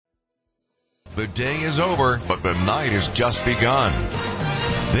The day is over, but the night has just begun.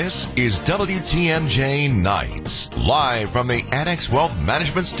 This is WTMJ Nights, live from the Annex Wealth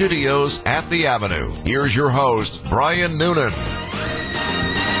Management Studios at the Avenue. Here's your host, Brian Noonan.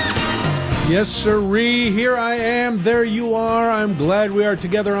 Yes, sirree. Here I am. There you are. I'm glad we are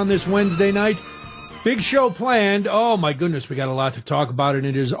together on this Wednesday night. Big show planned. Oh, my goodness. We got a lot to talk about, and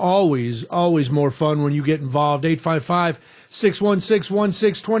it is always more fun when you get involved.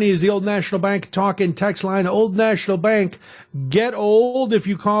 855-616-1620 is the Old National Bank talk and text line. Old National Bank, get old. If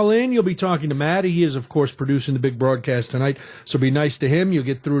you call in, you'll be talking to Matt. He is, of course, producing the big broadcast tonight, so be nice to him. You'll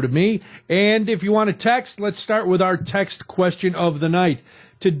get through to me. And if you want to text, let's start with our text question of the night.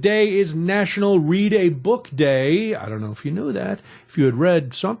 Today is National Read a Book Day. I don't know if you knew that. If you had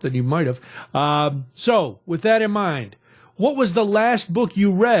read something, you might have. So, with that in mind, what was the last book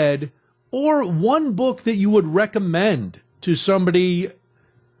you read, or one book that you would recommend to somebody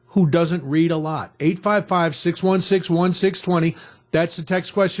who doesn't read a lot? 855-616-1620. That's the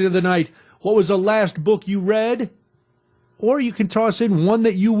text question of the night. What was the last book you read? Or you can toss in one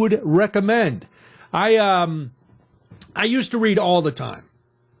that you would recommend. I used to read all the time.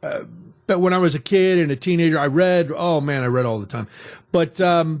 But when I was a kid and a teenager, I read all the time. But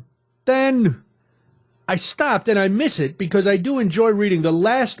then I stopped, and I miss it because I do enjoy reading. The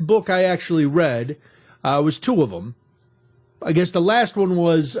last book I actually read was two of them. I guess the last one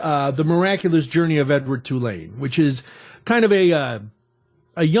was The Miraculous Journey of Edward Tulane, which is kind of a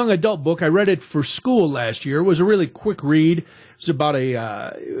young adult book. I read it for school last year. It was a really quick read. It was about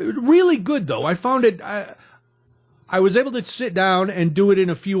really good, though. I found it... I was able to sit down and do it in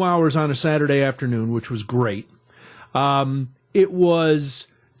a few hours on a Saturday afternoon, which was great. It was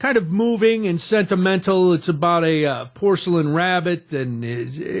kind of moving and sentimental. It's about a porcelain rabbit, and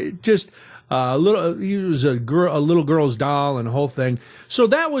it just he was a little girl's doll, and the whole thing. So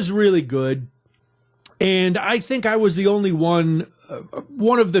that was really good. And I think I was the only one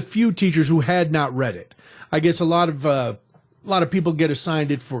of the few teachers who had not read it. I guess a lot of people get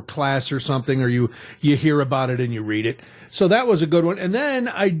assigned it for class or something, or you hear about it and you read it. So that was a good one. And then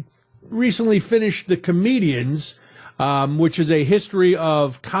I recently finished The Comedians, which is a history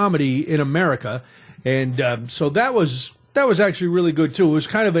of comedy in America. And so that was actually really good, too. It was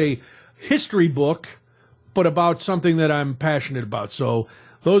kind of a history book, but about something that I'm passionate about. So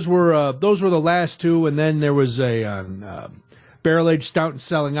those were the last two. And then there was Barrel Aged Stout and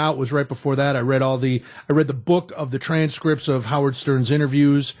Selling Out was right before that. I read the book of the transcripts of Howard Stern's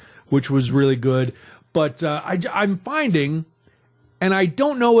interviews, which was really good. But I'm finding, and I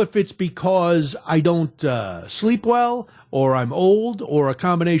don't know if it's because I don't sleep well, or I'm old, or a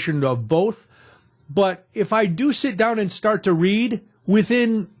combination of both, but if I do sit down and start to read,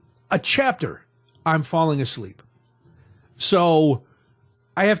 within a chapter, I'm falling asleep. So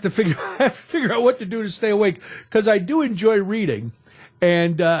I have to figure out what to do to stay awake, because I do enjoy reading,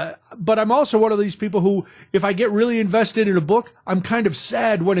 and but I'm also one of these people who, if I get really invested in a book, I'm kind of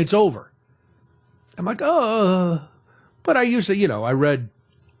sad when it's over. I'm like, oh, but I used to,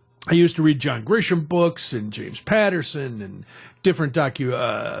 I used to read John Grisham books and James Patterson and different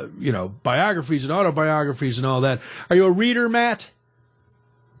biographies and autobiographies and all that. Are you a reader, Matt?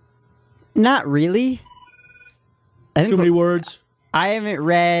 Not really. Too many words. I haven't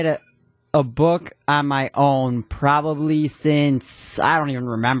read a book on my own probably since I don't even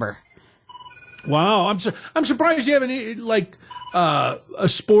remember. Wow, I'm surprised you haven't a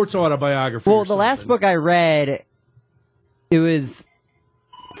sports autobiography. Well, the last book I read, it was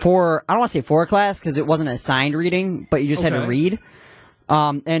I don't want to say for a class because it wasn't assigned reading, but you just had to read.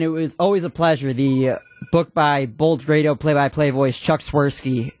 And it was always a pleasure. The book by Bulls radio play-by-play voice Chuck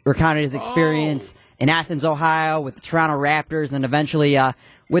Swirsky recounted his experience in Athens, Ohio, with the Toronto Raptors, and then eventually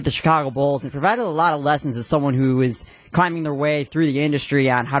with the Chicago Bulls, and provided a lot of lessons as someone who is climbing their way through the industry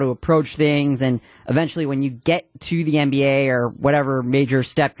on how to approach things, and eventually when you get to the NBA or whatever major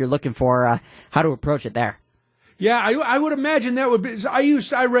step you're looking for, how to approach it there. Yeah, I would imagine that would be.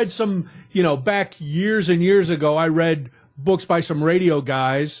 I read some, back years and years ago, I read books by some radio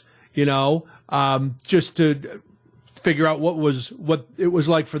guys, just to figure out what it was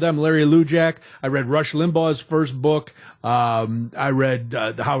like for them. Larry Lujak. I read Rush Limbaugh's first book. I read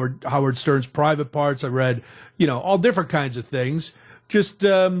the Howard Stern's Private Parts. I read all different kinds of things just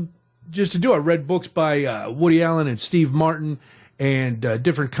to do. I read books by Woody Allen and Steve Martin and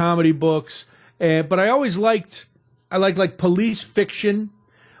different comedy books. But I always liked police fiction.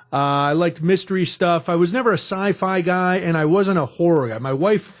 I liked mystery stuff. I was never a sci-fi guy, and I wasn't a horror guy. My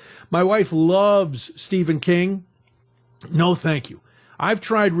wife loves Stephen King. No, thank you. I've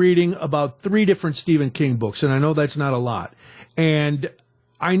tried reading about 3 different Stephen King books, and I know that's not a lot. And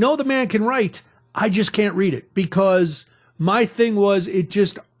I know the man can write. I just can't read it because my thing was it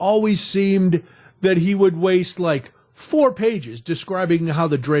just always seemed that he would waste like 4 pages describing how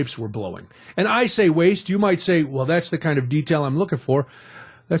the drapes were blowing. And I say waste. You might say, well, that's the kind of detail I'm looking for.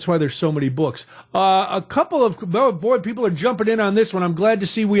 That's why there's so many books. A couple of, oh boy, people are jumping in on this one. I'm glad to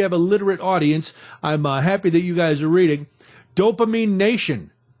see we have a literate audience. I'm happy that you guys are reading. Dopamine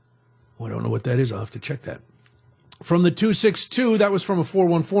Nation. Oh, I don't know what that is. I'll have to check that. From the 262, that was from a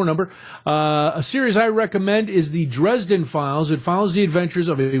 414 number. A series I recommend is the Dresden Files. It follows the adventures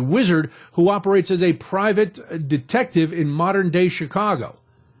of a wizard who operates as a private detective in modern-day Chicago.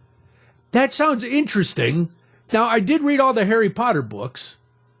 That sounds interesting. Now, I did read all the Harry Potter books,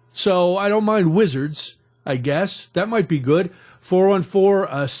 so I don't mind wizards, I guess. That might be good.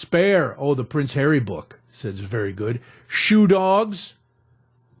 414, Spare. Oh, the Prince Harry book. Says very good. Shoe Dogs.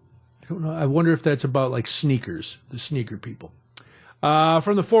 I don't know. I wonder if that's about like sneakers, the sneaker people.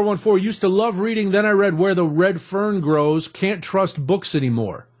 From the 414, used to love reading. Then I read Where the Red Fern Grows. Can't trust books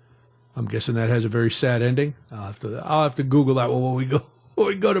anymore. I'm guessing that has a very sad ending. I'll have to Google that when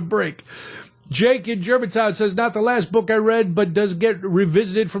we go to break. Jake in Germantown says, not the last book I read, but does get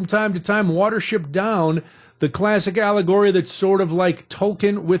revisited from time to time. Watership Down, the classic allegory that's sort of like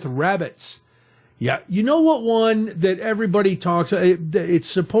Tolkien with rabbits. Yeah, you know what one that everybody talks, it's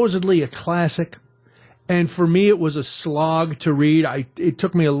supposedly a classic, and for me it was a slog to read. It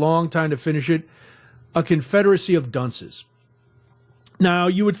took me a long time to finish it. A Confederacy of Dunces. Now,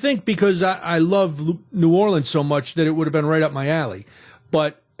 you would think because I love New Orleans so much that it would have been right up my alley,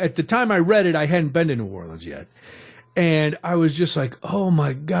 but at the time I read it, I hadn't been to New Orleans yet, and I was just like, oh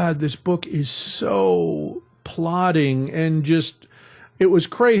my God, this book is so plodding and just... It was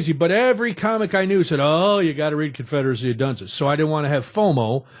crazy, but every comic I knew said, oh, you got to read Confederacy of Dunces. So I didn't want to have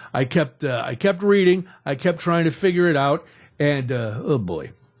FOMO. I kept reading. I kept trying to figure it out. And, oh,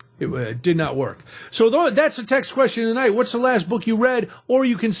 boy, it did not work. So that's the text question tonight. What's the last book you read? Or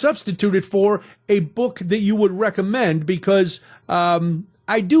you can substitute it for a book that you would recommend because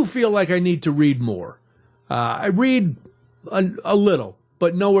I do feel like I need to read more. I read a little,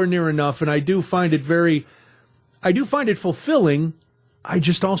 but nowhere near enough. And I do find it fulfilling. I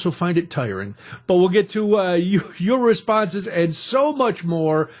just also find it tiring. But we'll get to your responses and so much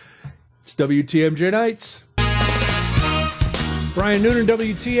more. It's WTMJ Nights. Brian Noonan,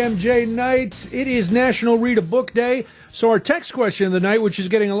 WTMJ Nights. It is National Read a Book Day. So our text question of the night, which is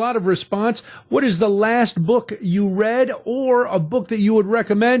getting a lot of response, what is the last book you read or a book that you would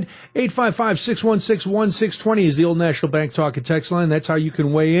recommend? 855-616-1620 is the Old National Bank Talk and Text line. That's how you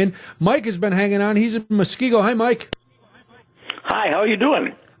can weigh in. Mike has been hanging on. He's in Muskego. Hi, Mike. Hi, how are you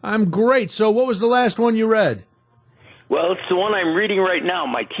doing? I'm great. So what was the last one you read? Well, it's the one I'm reading right now.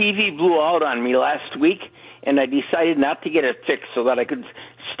 My TV blew out on me last week, and I decided not to get it fixed so that I could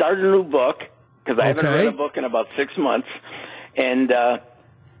start a new book, because I haven't read a book in about 6 months, and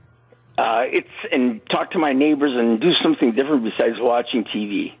talk to my neighbors and do something different besides watching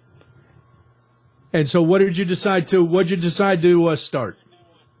TV. And so what did you decide to start?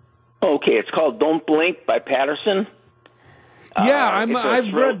 Okay, it's called Don't Blink by Patterson. Yeah,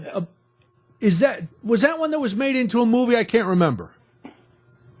 I've read. Was that one that was made into a movie? I can't remember.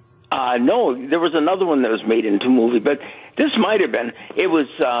 No, there was another one that was made into a movie, but this might have been. It was.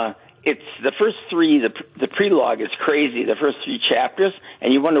 It's the first 3. The prelogue is crazy. The first 3 chapters,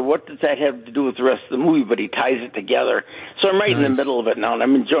 and you wonder what does that have to do with the rest of the movie. But he ties it together. So I'm right in the middle of it now, and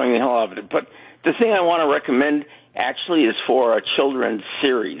I'm enjoying the hell out of it. But the thing I want to recommend actually is for a children's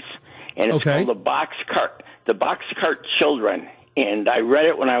series, and it's called The Boxcart Children, and I read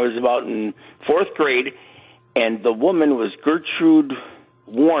it when I was about in 4th grade, and the woman was Gertrude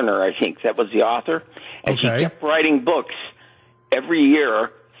Warner, I think. That was the author. And she kept writing books every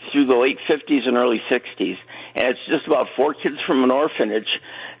year through the late 50s and early 60s, and it's just about 4 kids from an orphanage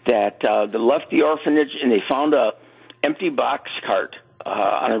that left the orphanage, and they found a empty box cart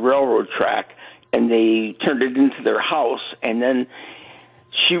on a railroad track, and they turned it into their house, and then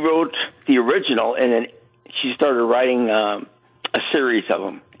she wrote the original, and then she started writing a series of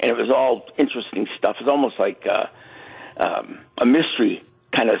them, and it was all interesting stuff. It was almost like a mystery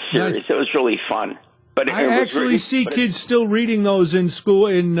kind of series. Nice. It was really fun. But I actually see kids still reading those in school.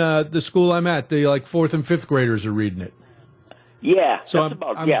 In the school I'm at, the 4th and 5th graders are reading it. Yeah. So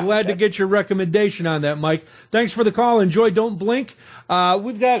I'm glad to get your recommendation on that, Mike. Thanks for the call. Enjoy Don't Blink.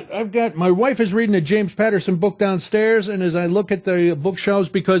 I've got my wife is reading a James Patterson book downstairs, and as I look at the bookshelves,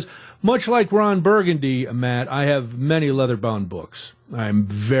 because much like Ron Burgundy, Matt, I have many leather-bound books. I'm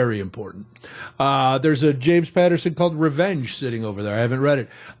very important. There's a James Patterson called Revenge sitting over there. I haven't read it.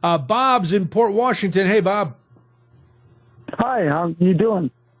 Bob's in Port Washington. Hey, Bob. Hi, how you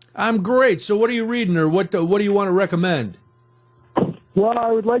doing? I'm great. So what are you reading, or what do you want to recommend? Well,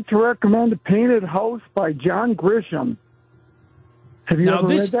 I would like to recommend A Painted House by John Grisham. Have you ever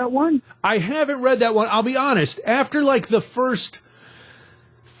read that one? I haven't read that one. I'll be honest. After like the first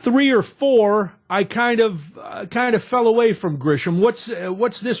 3 or 4, I kind of fell away from Grisham.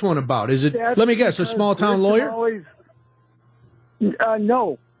 What's this one about? Is it? Let me guess. A small town lawyer?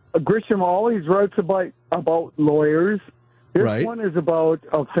 No. Grisham always writes about lawyers. This one is about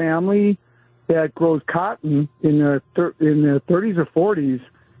a family that grows cotton in the 30s or 40s,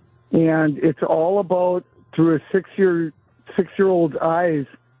 and it's all about, through a six-year-old's eyes,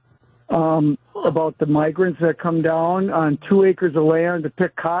 about the migrants that come down on 2 acres of land to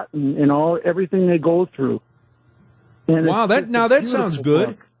pick cotton and everything they go through. And wow, that sounds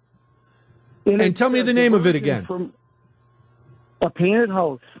good. And tell me the name of it again. From A Painted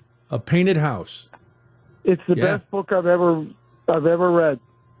House. A Painted House. It's the best book I've ever read.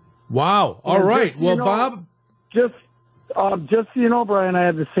 Wow. All right. Well, Bob, just so you know, Brian, I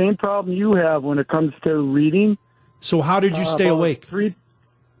have the same problem you have when it comes to reading. So how did you stay awake?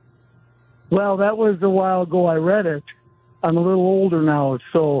 Well, that was a while ago I read it. I'm a little older now,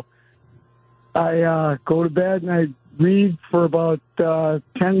 so I go to bed and I read for about 10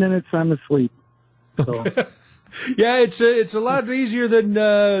 minutes. I'm asleep. So. Yeah, it's a lot easier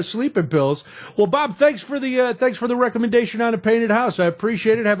than sleeping pills. Well, Bob, thanks for the recommendation on A Painted House. I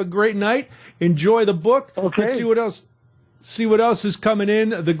appreciate it. Have a great night. Enjoy the book. Okay. Let's see what else is coming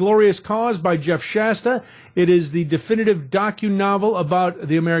in. The Glorious Cause by Jeff Shasta. It is the definitive docu-novel about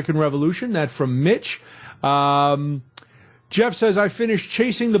the American Revolution. That from Mitch. Jeff says, I finished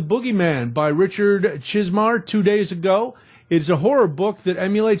Chasing the Boogeyman by Richard Chismar 2 days ago. It's a horror book that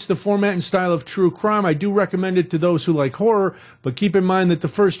emulates the format and style of true crime. I do recommend it to those who like horror, but keep in mind that the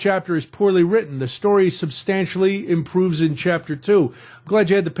first chapter is poorly written. The story substantially improves in chapter 2. I'm glad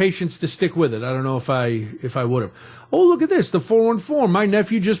you had the patience to stick with it. I don't know if I would have. Oh, look at this, the 414. My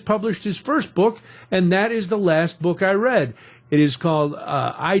nephew just published his first book, and that is the last book I read. It is called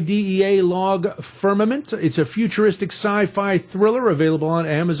IDEA Log Firmament. It's a futuristic sci-fi thriller available on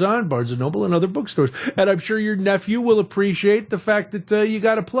Amazon, Barnes & Noble, and other bookstores. And I'm sure your nephew will appreciate the fact that you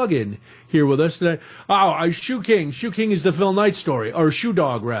got a plug-in here with us today. Oh, Shoe King. Shoe King is the Phil Knight story, or Shoe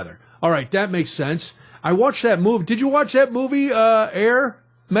Dog, rather. All right, that makes sense. I watched that movie. Did you watch that movie, Air,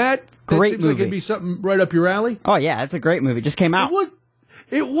 Matt? Great seems movie. Like it'd be something right up your alley. Oh, yeah, it's a great movie. Just came out.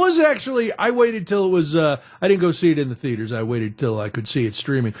 It was actually, I waited till it was, I didn't go see it in the theaters. I waited till I could see it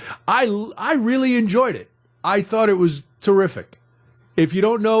streaming. I really enjoyed it. I thought it was terrific. If you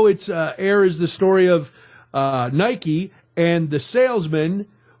don't know, it's Air is the story of Nike and the salesman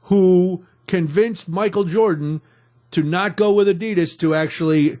who convinced Michael Jordan to not go with Adidas to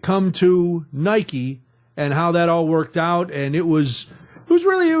actually come to Nike, and how that all worked out. And it was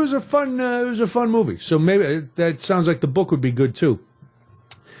a fun movie. So maybe that sounds like the book would be good too.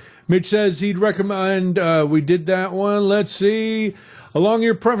 Mitch says he'd recommend, we did that one. Let's see. Along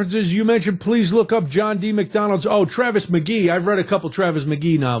your preferences, you mentioned please look up John D. McDonald's. Oh, Travis McGee. I've read a couple Travis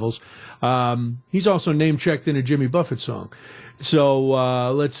McGee novels. He's also name-checked in a Jimmy Buffett song.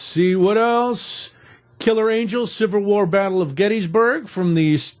 So let's see what else. Killer Angels, Civil War Battle of Gettysburg from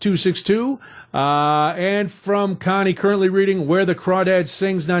the 262. And from Connie, currently reading Where the Crawdad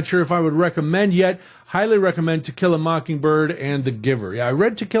Sings. Not sure if I would recommend yet. Highly recommend To Kill a Mockingbird and The Giver. Yeah, I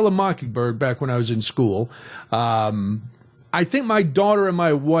read To Kill a Mockingbird back when I was in school. I think my daughter and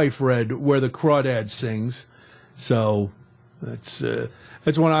my wife read Where the Crawdad Sings. So that's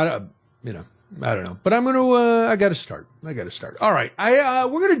one I don't know. But I got to start. All right.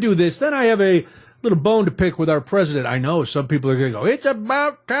 We're going to do this. Then I have a little bone to pick with our president. I know some people are going to go, it's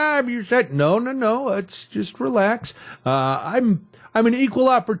about time you said, no. Let's just relax. I'm an equal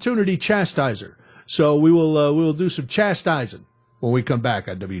opportunity chastiser. So we will do some chastising when we come back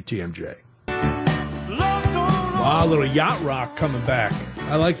on WTMJ. Wow, a little yacht rock coming back.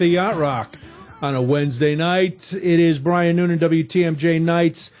 I like the yacht rock on a Wednesday night. It is Brian Noonan, WTMJ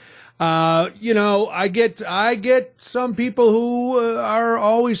Nights. I get some people who are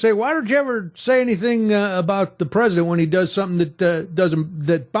always say, why don't you ever say anything about the president when he does something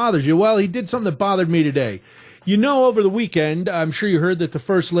that bothers you? Well, he did something that bothered me today. Over the weekend, I'm sure you heard that the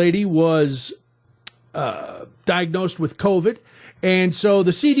First Lady was diagnosed with COVID. And so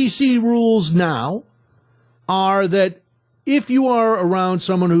the CDC rules now are that if you are around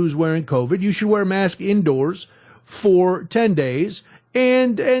someone who's wearing COVID, you should wear a mask indoors for 10 days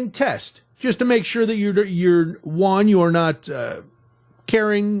and test just to make sure that you're one, you are not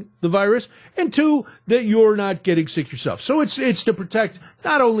carrying the virus, and two, that you're not getting sick yourself. So it's to protect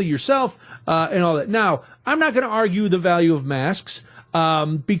not only yourself and all that. Now, I'm not going to argue the value of masks.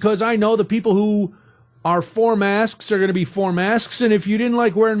 because I know the people who are for masks are going to be for masks, and if you didn't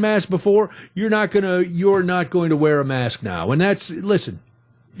like wearing masks before, you're not going to wear a mask now. And listen,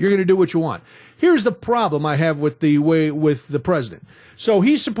 you're going to do what you want. Here's the problem I have with the president. So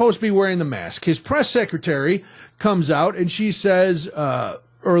he's supposed to be wearing the mask. His press secretary comes out and she says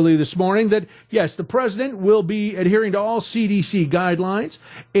early this morning that, yes, the president will be adhering to all CDC guidelines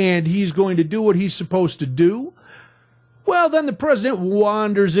and he's going to do what he's supposed to do. Well, then the president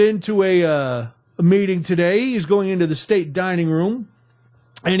wanders into a meeting today. He's going into the state dining room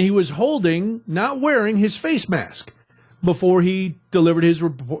and he was not wearing his face mask before he delivered his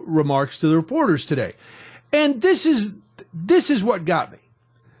remarks to the reporters today. And this is what got me.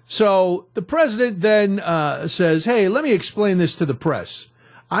 So the president then says, hey, let me explain this to the press.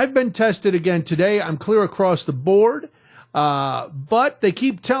 I've been tested again today. I'm clear across the board. But they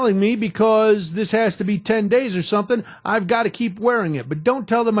keep telling me because this has to be 10 days or something, I've got to keep wearing it. But don't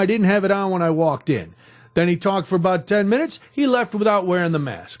tell them I didn't have it on when I walked in. Then he talked for about 10 minutes. He left without wearing the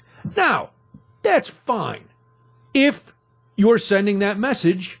mask. Now, that's fine if you're sending that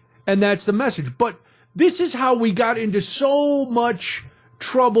message and that's the message. But this is how we got into so much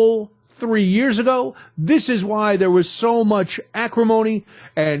trouble 3 years ago. This is why there was so much acrimony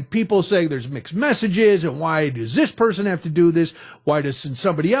and people saying there's mixed messages and why does this person have to do this? Why doesn't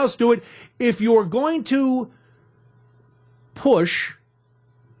somebody else do it? If you're going to push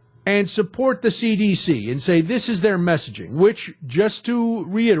and support the CDC and say this is their messaging, which, just to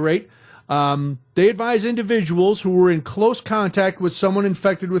reiterate, they advise individuals who were in close contact with someone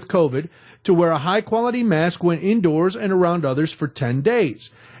infected with COVID to wear a high-quality mask when indoors and around others for 10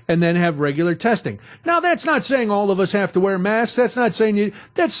 days, and then have regular testing. Now, that's not saying all of us have to wear masks. That's not saying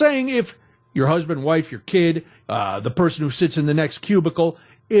that's saying if your husband, wife, your kid, the person who sits in the next cubicle,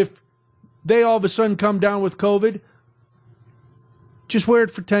 if they all of a sudden come down with COVID, just wear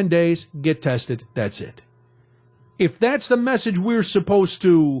it for 10 days, get tested, that's it. If that's the message we're supposed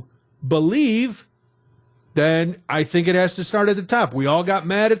to believe, then I think it has to start at the top. We all got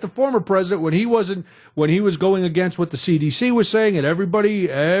mad at the former president when he was going against what the CDC was saying, and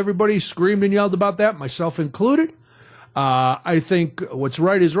everybody screamed and yelled about that, myself included. I think what's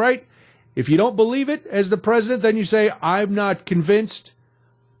right is right. If you don't believe it as the president, then you say, I'm not convinced,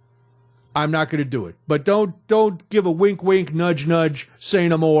 I'm not going to do it. But don't give a wink, wink, nudge, nudge, say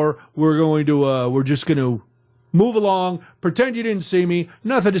no more. We're just going to move along, pretend you didn't see me,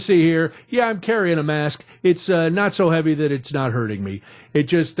 nothing to see here. Yeah, I'm carrying a mask. It's not so heavy that it's not hurting me. It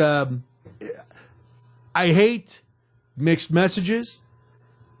just, I hate mixed messages.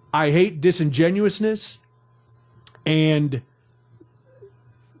 I hate disingenuousness. And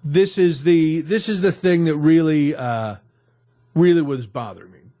this is the thing that really was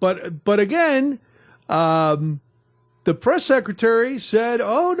bothering me. But again, the press secretary said,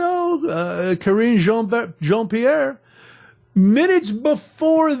 oh, no, Karine Jean-Pierre, minutes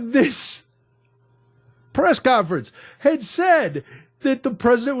before this press conference, had said that the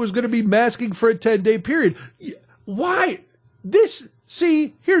president was going to be masking for a 10-day period. Why?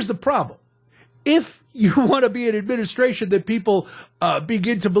 Here's the problem. If you want to be an administration that people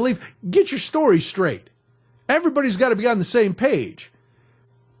begin to believe, get your story straight. Everybody's got to be on the same page.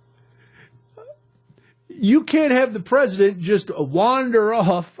 You can't have the president just wander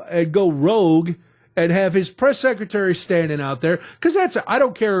off and go rogue and have his press secretary standing out there, because I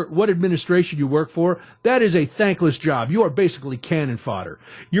don't care what administration you work for, that is a thankless job. You are basically cannon fodder.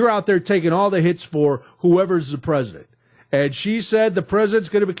 You're out there taking all the hits for whoever's the president. And she said the president's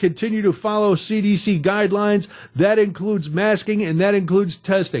going to continue to follow CDC guidelines. That includes masking and that includes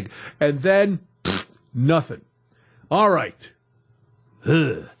testing. And then, nothing. All right.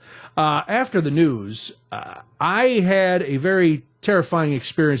 Ugh. After the news, I had a very terrifying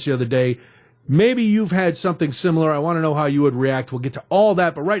experience the other day. Maybe you've had something similar. I want to know how you would react. We'll get to all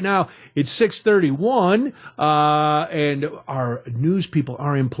that. But right now, it's 6:31, and our news people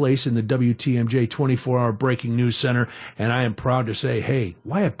are in place in the WTMJ 24-hour breaking news center. And I am proud to say, hey,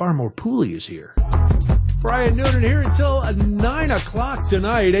 Wyatt Barmore Pooley is here. Brian Noonan here until 9 o'clock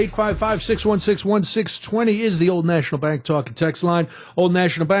tonight. 855-616-1620 is the Old National Bank talk and text line. Old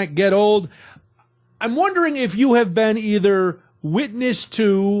National Bank, get old. I'm wondering if you have been either witness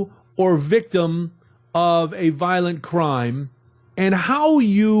to or victim of a violent crime and how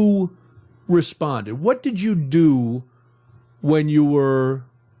you responded. What did you do when you were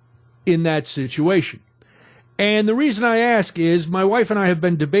in that situation? And the reason I ask is my wife and I have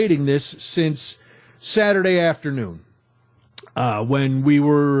been debating this since Saturday afternoon, when we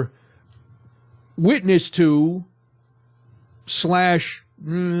were witness to / a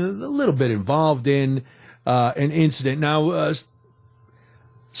little bit involved in an incident. Now,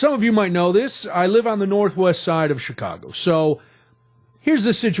 some of you might know this. I live on the northwest side of Chicago. So here's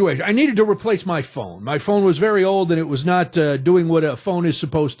the situation. I needed to replace my phone. My phone was very old, and it was not doing what a phone is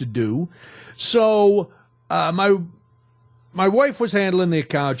supposed to do. So my wife was handling the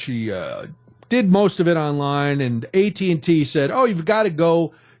account. She did most of it online, and AT&T said, oh, you've got to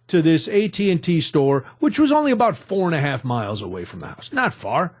go to this AT&T store, which was only about 4.5 miles away from the house. Not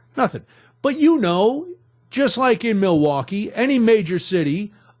far, nothing. But just like in Milwaukee, any major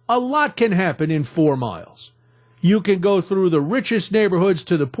city, a lot can happen in 4 miles. You can go through the richest neighborhoods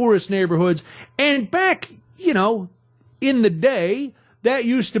to the poorest neighborhoods. And back, in the day, that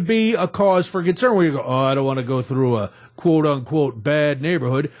used to be a cause for concern where you go, oh, I don't want to go through a quote-unquote bad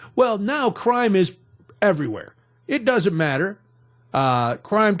neighborhood. Well, now crime is everywhere. It doesn't matter.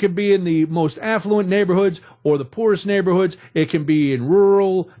 Crime can be in the most affluent neighborhoods or the poorest neighborhoods. It can be in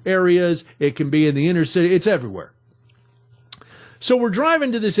rural areas. It can be in the inner city. It's everywhere. So we're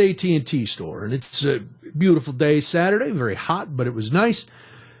driving to this AT&T store, and it's a beautiful day, Saturday, very hot, but it was nice.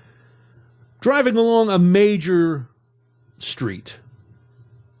 Driving along a major street,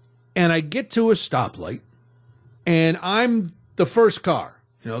 and I get to a stoplight, and I'm the first car.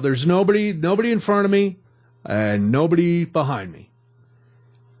 There's nobody in front of me and nobody behind me.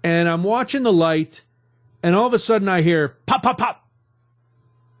 And I'm watching the light, and all of a sudden I hear pop, pop, pop.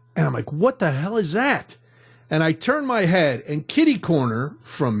 And I'm like, what the hell is that? And I turn my head, and kitty corner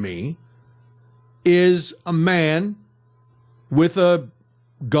from me is a man with a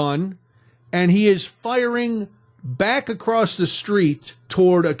gun, and he is firing back across the street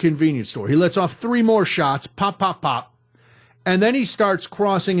toward a convenience store. He lets off 3 more shots, pop, pop, pop, and then he starts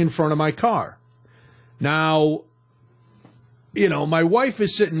crossing in front of my car. Now, my wife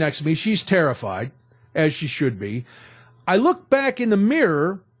is sitting next to me. She's terrified, as she should be. I look back in the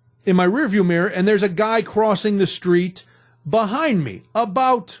mirror, in my rearview mirror, and there's a guy crossing the street behind me,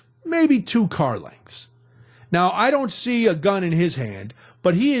 about maybe 2 car lengths. Now, I don't see a gun in his hand,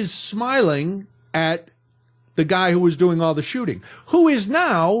 but he is smiling at the guy who was doing all the shooting, who is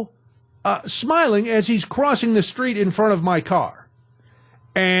now smiling as he's crossing the street in front of my car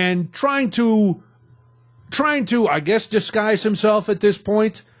and trying to, I guess, disguise himself at this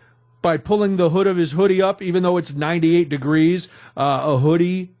point by pulling the hood of his hoodie up, even though it's 98 degrees. A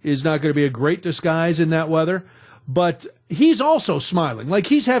hoodie is not going to be a great disguise in that weather. But he's also smiling, like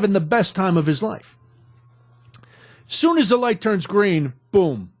he's having the best time of his life. Soon as the light turns green,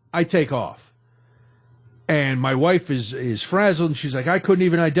 boom, I take off. And my wife is frazzled, and she's like, I couldn't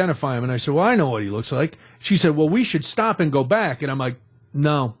even identify him. And I said, well, I know what he looks like. She said, well, we should stop and go back. And I'm like,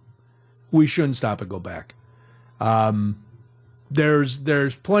 no, we shouldn't stop and go back.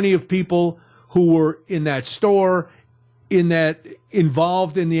 There's plenty of people who were in that store,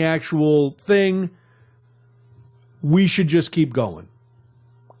 involved in the actual thing. We should just keep going.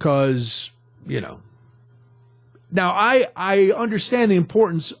 Because, Now, I understand the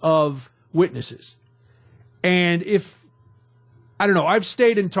importance of witnesses. And I've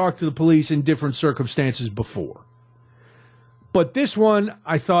stayed and talked to the police in different circumstances before. But this one,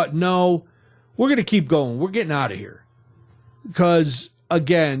 I thought, no, we're going to keep going. We're getting out of here. Because,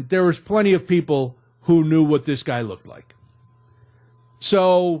 again, there was plenty of people who knew what this guy looked like.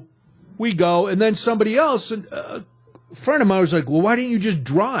 So we go, and then somebody else, a friend of mine was like, well, why didn't you just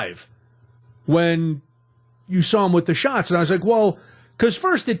drive when you saw him with the shots? And I was like, well, because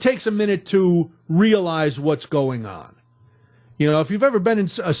first it takes a minute to realize what's going on. If you've ever been in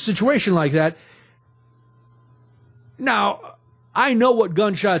a situation like that. Now, I know what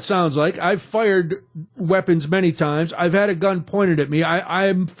gunshot sounds like. I've fired weapons many times. I've had a gun pointed at me.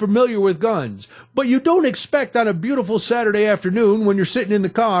 I'm familiar with guns. But you don't expect on a beautiful Saturday afternoon when you're sitting in the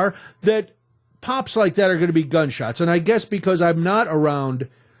car that pops like that are going to be gunshots. And I guess because I'm not around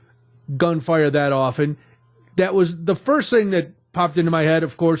gunfire that often, that was the first thing that popped into my head,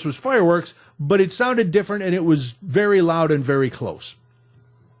 of course, was fireworks, but it sounded different, and it was very loud and very close.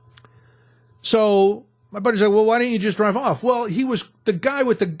 So my buddy's like, well, why didn't you just drive off? Well, the guy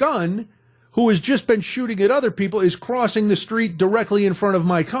with the gun who has just been shooting at other people is crossing the street directly in front of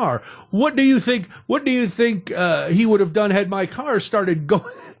my car. What do you think he would have done had my car started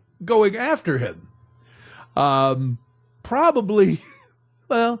going after him? Probably,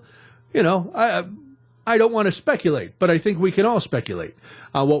 well, I don't want to speculate, but I think we can all speculate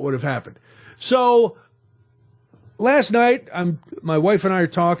on what would have happened. So last night, my wife and I are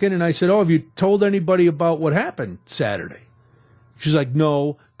talking, and I said, oh, have you told anybody about what happened Saturday? She's like,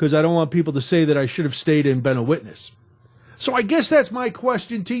 no, because I don't want people to say that I should have stayed and been a witness. So I guess that's my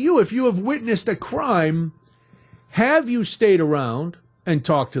question to you. If you have witnessed a crime, have you stayed around and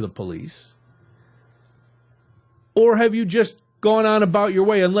talked to the police? Or have you just gone on about your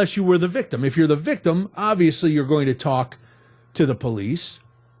way unless you were the victim. If you're the victim, obviously you're going to talk to the police.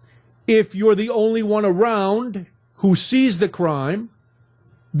 If you're the only one around who sees the crime,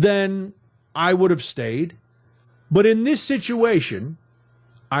 then I would have stayed. But in this situation,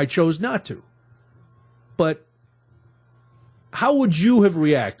 I chose not to. But how would you have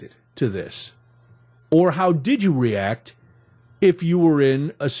reacted to this? Or how did you react if you were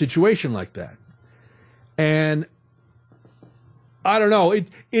in a situation like that? And I don't know.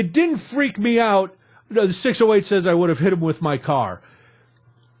 It didn't freak me out. The 608 says I would have hit him with my car.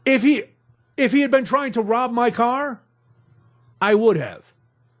 If he had been trying to rob my car, I would have.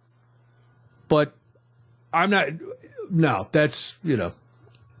 But I'm not. No, that's,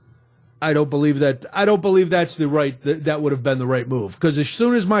 I don't believe that. I don't believe that's that would have been the right move. Because as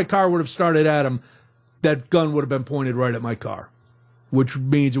soon as my car would have started at him, that gun would have been pointed right at my car, which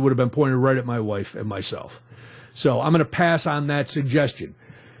means it would have been pointed right at my wife and myself. So I'm going to pass on that suggestion.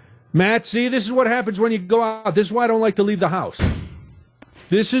 Matt, see, this is what happens when you go out. This is why I don't like to leave the house.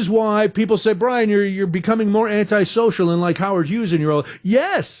 This is why people say, Brian, you're becoming more antisocial and like Howard Hughes in your old.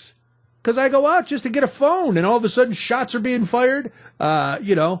 Yes, because I go out just to get a phone, and all of a sudden shots are being fired.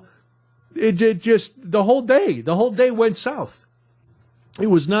 It just the whole day went south. It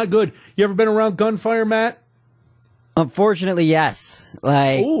was not good. You ever been around gunfire, Matt? Unfortunately, yes.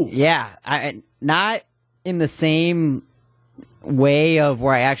 Ooh. Yeah, not in the same way of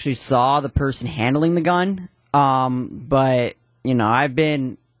where I actually saw the person handling the gun. But I've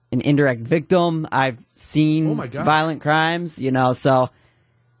been an indirect victim. I've seen violent crimes. So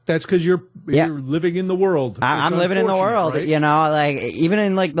that's because you're living in the world. I'm living in the world. Right? Even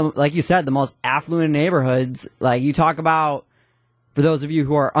in like you said, the most affluent neighborhoods. Like you talk about, for those of you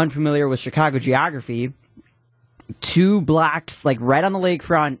who are unfamiliar with Chicago geography, 2 blocks right on the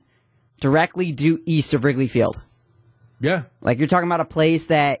lakefront, directly due east of Wrigley Field. Yeah. Like you're talking about a place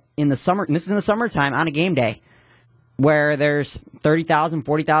that in the summer, and this is in the summertime on a game day, where there's 30,000,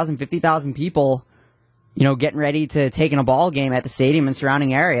 40,000, 50,000 people, getting ready to take in a ball game at the stadium and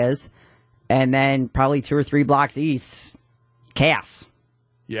surrounding areas, and then probably 2 or 3 blocks east, chaos.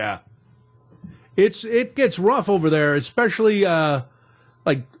 Yeah. It gets rough over there, especially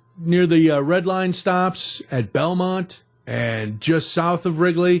near the Red Line stops at Belmont and just south of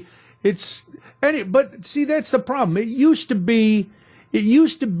Wrigley. But see, that's the problem. It used to be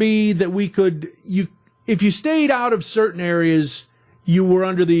that we could, if you stayed out of certain areas, you were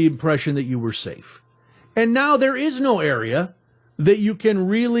under the impression that you were safe. And now there is no area that you can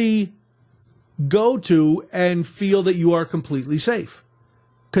really go to and feel that you are completely safe.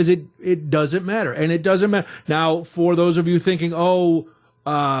 Because it doesn't matter. And it doesn't matter. Now, for those of you thinking, what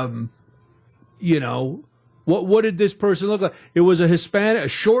did this person look like? It was a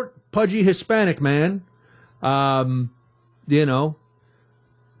short, pudgy Hispanic man, hair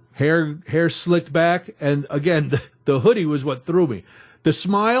slicked back, and again, the hoodie was what threw me. The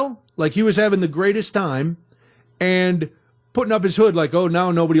smile, like he was having the greatest time, and putting up his hood like, oh,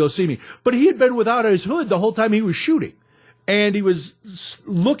 now nobody will see me. But he had been without his hood the whole time he was shooting, and he was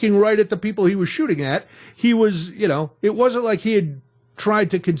looking right at the people he was shooting at. He was, it wasn't like he had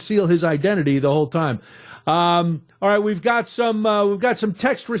tried to conceal his identity the whole time. All right, we've got some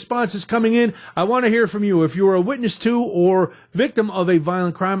text responses coming in. I want to hear from you. If you were a witness to or victim of a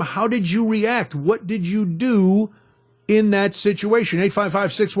violent crime, how did you react? What did you do in that situation?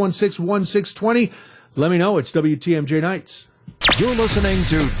 855-616-1620. Let me know. It's WTMJ Nights. You're listening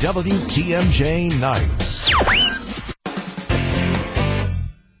to WTMJ Nights.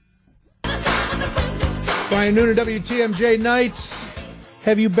 Brian Noonan, WTMJ Nights.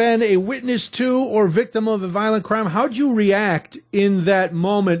 Have you been a witness to or victim of a violent crime? How'd you react in that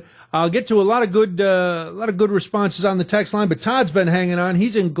moment? I'll get to a lot of good responses on the text line, but Todd's been hanging on.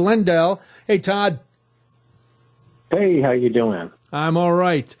 He's in Glendale. Hey, Todd. Hey, how you doing? I'm all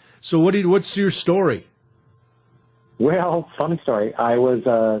right. So what's your story? Well, funny story. I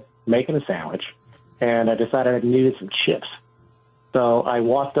was making a sandwich, and I decided I needed some chips. So I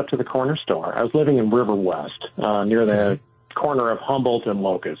walked up to the corner store. I was living in River West, near the corner of Humboldt and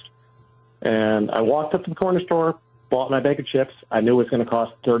Locust. And I walked up to the corner store, bought my bag of chips. I knew it was going to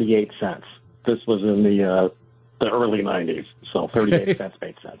cost 38 cents. This was in the early 90s, so 38 cents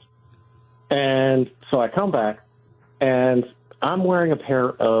made sense. And so I come back, and I'm wearing a pair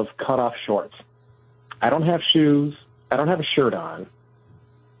of cut-off shorts. I don't have shoes. I don't have a shirt on.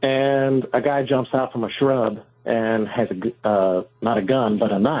 And a guy jumps out from a shrub and has not a gun,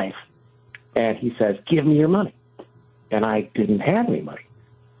 but a knife. And he says, "Give me your money." And I didn't have any money.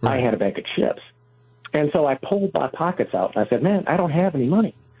 Right. I had a bag of chips. And so I pulled my pockets out, and I said, "Man, I don't have any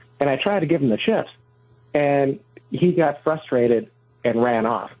money." And I tried to give him the chips, And he got frustrated and ran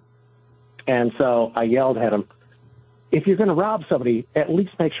off. And so I yelled at him, if you're going to rob somebody, at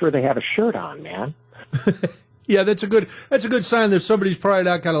least make sure they have a shirt on, man. Yeah, that's a good sign that somebody's probably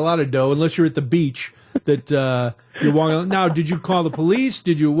not got a lot of dough, unless you're at the beach that you're walking. Now, did you call the police?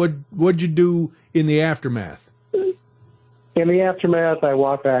 What'd you do in the aftermath? In the aftermath, I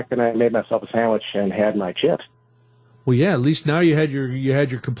walked back and I made myself a sandwich and had my chips. Well, yeah, at least now you had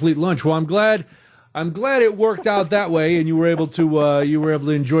your complete lunch. Well, I'm glad it worked out that way, and you were able to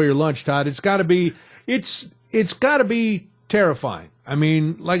enjoy your lunch, Todd. It's got to be terrifying. I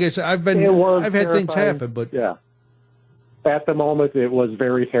mean, like I said, I've had terrifying. Things happen, but yeah, at the moment it was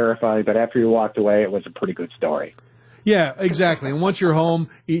very terrifying. But after you walked away, it was a pretty good story. Yeah, exactly. And once you're home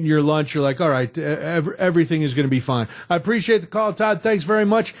eating your lunch, you're like, all right, everything is going to be fine. I appreciate the call, Todd. Thanks very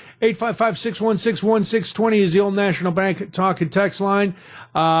much. 855-616-1620 is the Old National Bank talk and text line.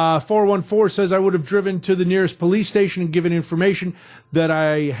 414 says I would have driven to the nearest police station and given information that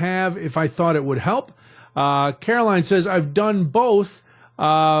I have if I thought it would help. Caroline says I've done both.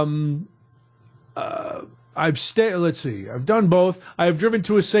 I've done both. I have driven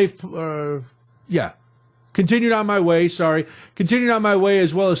to a safe, Continued on my way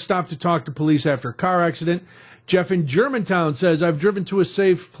as well as stopped to talk to police after a car accident. Jeff in Germantown says, I've driven to a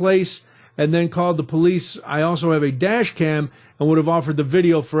safe place and then called the police. I also have a dash cam and would have offered the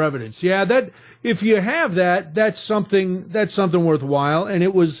video for evidence. Yeah, that if you have that, that's something worthwhile. And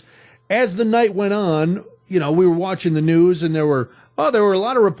it was, as the night went on, we were watching the news and there were a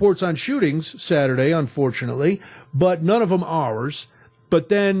lot of reports on shootings Saturday, unfortunately, but none of them ours. But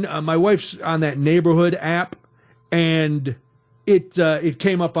then my wife's on that neighborhood app, and it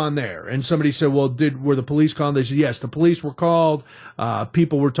came up on there. And somebody said, "Well, were the police called?" They said, "Yes, the police were called.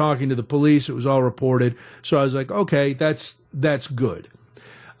 People were talking to the police. It was all reported." So I was like, "Okay, that's good."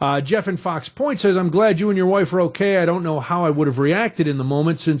 Jeff in Fox Point says, "I'm glad you and your wife are okay. I don't know how I would have reacted in the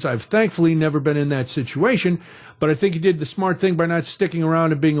moment, since I've thankfully never been in that situation. But I think you did the smart thing by not sticking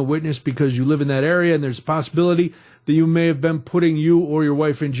around and being a witness, because you live in that area, and there's a possibility that you may have been putting you or your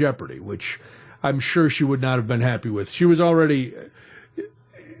wife in jeopardy," which I'm sure she would not have been happy with. She was already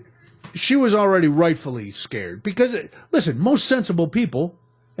rightfully scared, because, listen, most sensible people,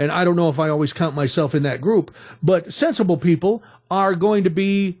 and I don't know if I always count myself in that group, but sensible people are going to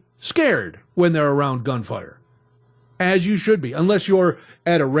be scared when they're around gunfire, as you should be, unless you're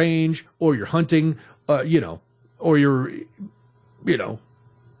at a range or you're hunting, or you're,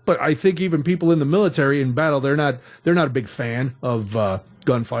 But I think even people in the military in battle, they're not a big fan of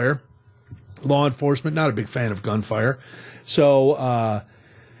gunfire. Law enforcement, not a big fan of gunfire. So,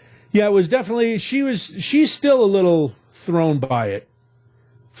 it was definitely, she's still a little thrown by it.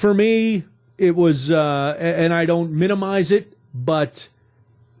 For me, it was, and I don't minimize it, but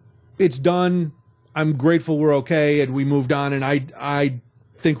it's done. I'm grateful we're okay, and we moved on, and I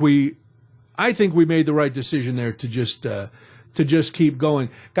think we made the right decision there to just keep going.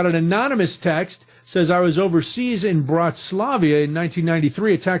 Got an anonymous text, says, I was overseas in Bratislava in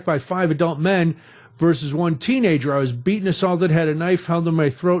 1993, attacked by 5 adult men versus 1 teenager. I was beaten, assaulted, had a knife held in my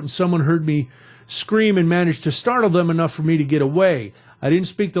throat, and someone heard me scream and managed to startle them enough for me to get away. I didn't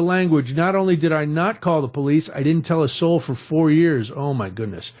speak the language. Not only did I not call the police, I didn't tell a soul for 4 years. Oh, my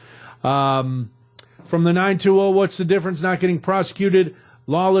goodness. From the 920, what's the difference? Not getting prosecuted,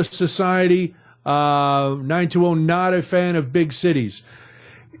 lawless society. 920, not a fan of big cities.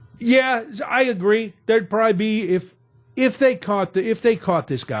 Yeah, I agree. There'd probably be, if they caught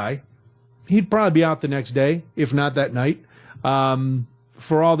this guy, he'd probably be out the next day, if not that night.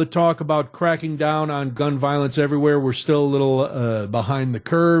 For all the talk about cracking down on gun violence everywhere, we're still a little behind the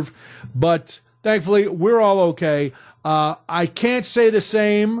curve. But thankfully, we're all okay. I can't say the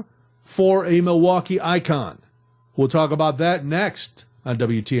same for a Milwaukee icon. We'll talk about that next on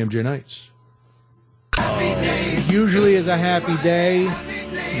WTMJ Nights. Usually is a happy day.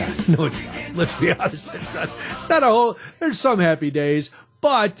 No, it's not. Let's be honest. It's not a whole. There's some happy days,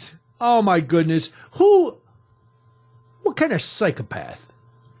 but oh my goodness, what kind of psychopath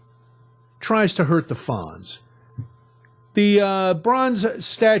tries to hurt the Fonz? The bronze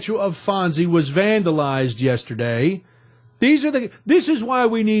statue of Fonzie was vandalized yesterday. This is why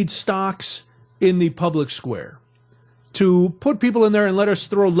we need stocks in the public square, to put people in there and let us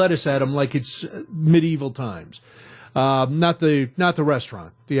throw lettuce at them like it's medieval times. Not the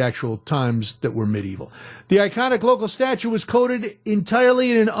restaurant, the actual times that were medieval. The iconic local statue was coated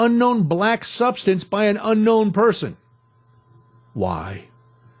entirely in an unknown black substance by an unknown person. Why?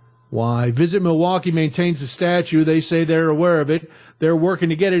 Visit Milwaukee maintains the statue. They say they're aware of it. They're working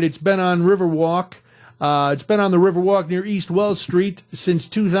to get it. It's been on Riverwalk. It's been on the Riverwalk near East Wells Street since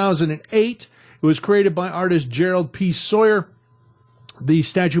 2008. It was created by artist Gerald P. Sawyer. The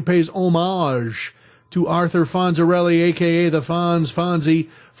statue pays homage to Arthur Fonzarelli, a.k.a. the Fonzie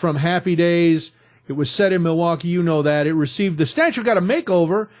from Happy Days. It was set in Milwaukee, you know that. The statue got a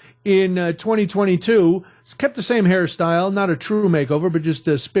makeover in 2022. Kept the same hairstyle, not a true makeover, but just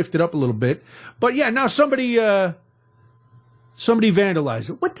spiffed it up a little bit. But yeah, now somebody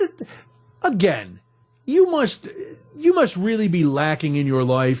vandalized it. Again, you must really be lacking in your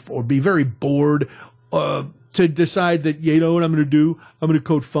life or be very bored to decide that, you know what I'm going to do? I'm going to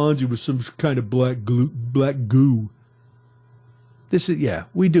coat Fonzie with some kind of black goo.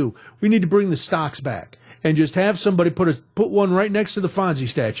 We do. We need to bring the stocks back and just have somebody put one right next to the Fonzie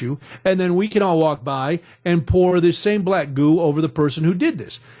statue, and then we can all walk by and pour this same black goo over the person who did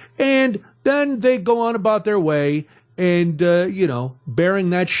this. And then they go on about their way and, bearing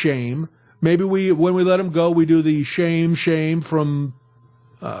that shame. Maybe when we let them go, we do the shame from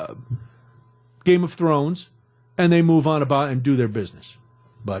Game of Thrones, and they move on about and do their business.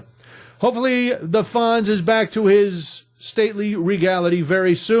 But hopefully the Fonz is back to his stately regality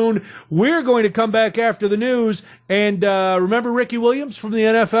very soon. We're going to come back after the news. And remember Ricky Williams from the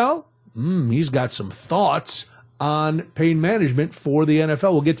NFL? He's got some thoughts on pain management for the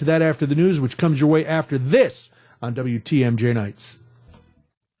NFL. We'll get to that after the news, which comes your way after this on WTMJ Nights.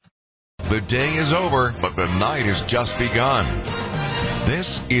 The day is over, but the night has just begun.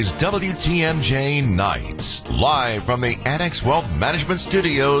 This is WTMJ Nights, live from the Annex Wealth Management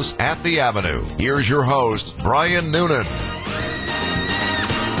Studios at the Avenue. Here's your host, Brian Noonan.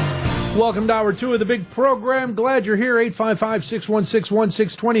 Welcome to Hour 2 of the big program. Glad you're here.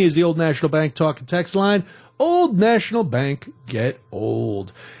 855-616-1620 is the Old National Bank talk and text line. Old National Bank, get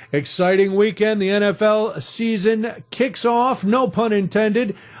old. Exciting weekend. The NFL season kicks off, no pun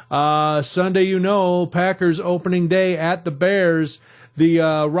intended. Sunday, Packers opening day at the Bears. The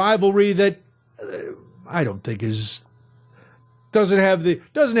rivalry that I don't think doesn't have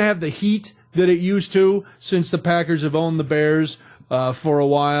the heat that it used to since the Packers have owned the Bears for a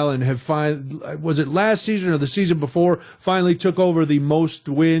while and have was it last season or the season before finally took over the most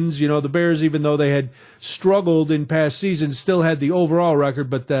wins. The Bears, even though they had struggled in past seasons, still had the overall record,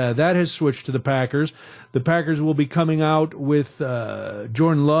 but that has switched to the Packers. The Packers will be coming out with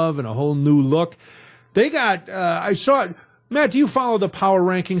Jordan Love and a whole new look. They got I saw it. Matt, do you follow the power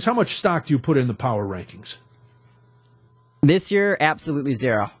rankings? How much stock do you put in the power rankings? This year, absolutely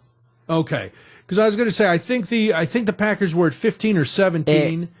zero. Okay, because I was going to say I think the Packers were at 15 or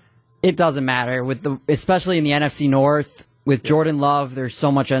 17. It doesn't matter especially in the NFC North with Jordan Love. There's so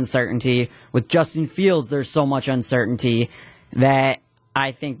much uncertainty. With Justin Fields, there's so much uncertainty that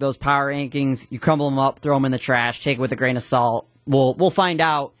I think those power rankings, you crumble them up, throw them in the trash, take it with a grain of salt. We'll find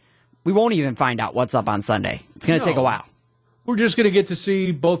out. We won't even find out what's up on Sunday. It's going to take a while. We're just going to get to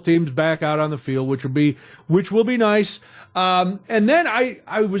see both teams back out on the field, which will be nice. And then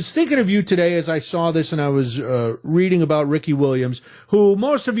I was thinking of you today as I saw this, and I was reading about Ricky Williams, who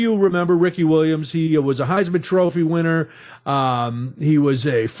most of you remember. Ricky Williams, he was a Heisman Trophy winner. He was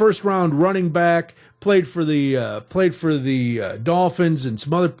a first-round running back. Played for the Dolphins and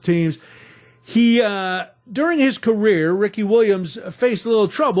some other teams. He during his career, Ricky Williams faced a little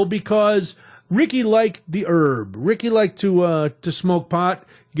trouble because Ricky liked the herb. Ricky liked to smoke pot,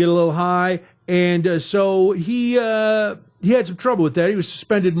 get a little high, and so he had some trouble with that. He was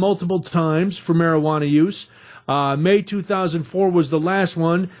suspended multiple times for marijuana use. May 2004 was the last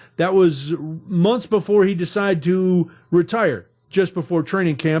one. That was months before he decided to retire, just before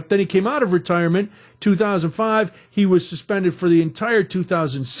training camp. Then he came out of retirement. 2005, he was suspended for the entire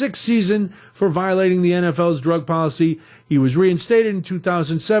 2006 season for violating the NFL's drug policy. He was reinstated in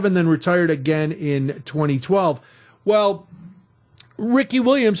 2007, then retired again in 2012. Well, Ricky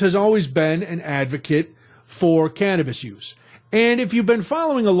Williams has always been an advocate for cannabis use. And if you've been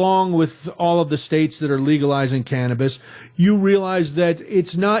following along with all of the states that are legalizing cannabis, you realize that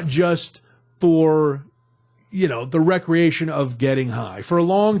it's not just for, the recreation of getting high. For a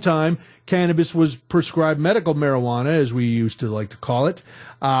long time, cannabis was prescribed, medical marijuana, as we used to like to call it,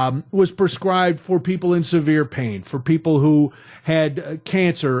 was prescribed for people in severe pain, for people who had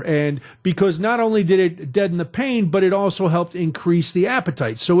cancer, and because not only did it deaden the pain, but it also helped increase the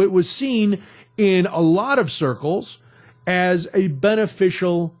appetite. So it was seen in a lot of circles as a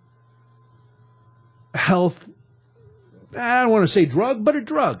beneficial health, I don't want to say drug, but a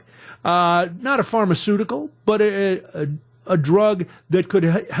drug. Not a pharmaceutical, but a drug that could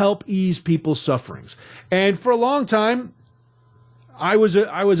help ease people's sufferings. And for a long time, I was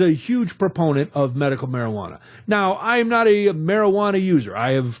a huge proponent of medical marijuana. Now, I am not a marijuana user.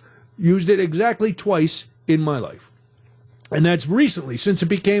 I have used it exactly twice in my life. And that's recently, since it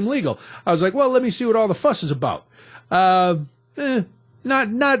became legal. I was like, well, let me see what all the fuss is about.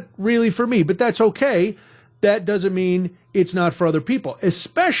 Not really for me, but that's okay. That doesn't mean it's not for other people,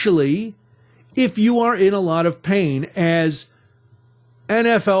 especially if you are in a lot of pain, as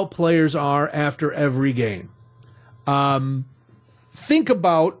NFL players are after every game. Think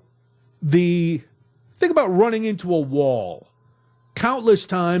about running into a wall countless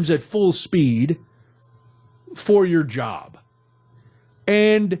times at full speed for your job.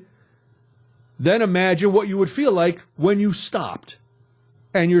 And then imagine what you would feel like when you stopped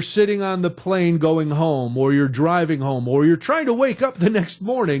and you're sitting on the plane going home, or you're driving home, or you're trying to wake up the next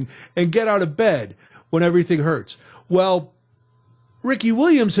morning and get out of bed when everything hurts. Well, Ricky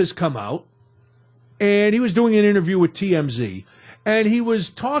Williams has come out, and he was doing an interview with TMZ, and he was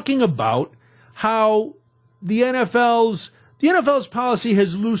talking about how the NFL's policy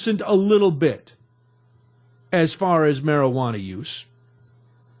has loosened a little bit as far as marijuana use,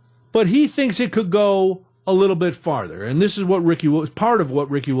 but he thinks it could go a little bit farther. And this is what part of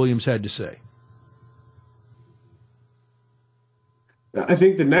what Ricky Williams had to say. I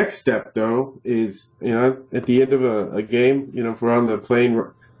think the next step, though, is, at the end of a game, if we're on the plane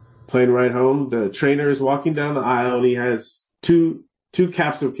ride home, the trainer is walking down the aisle and he has two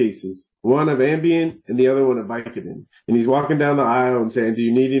capsule cases, one of Ambien and the other one of Vicodin. And he's walking down the aisle and saying, do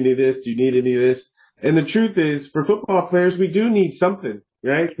you need any of this? Do you need any of this? And the truth is, for football players, we do need something,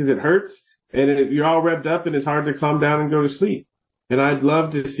 right? Because it hurts. And you're all revved up, and it's hard to calm down and go to sleep. And I'd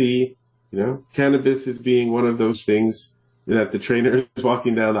love to see, cannabis as being one of those things that the trainer is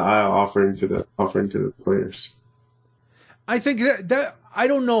walking down the aisle offering to the players. I think that I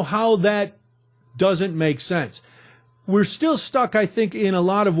don't know how that doesn't make sense. We're still stuck, I think, in a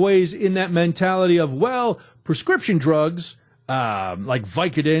lot of ways in that mentality of, well, prescription drugs like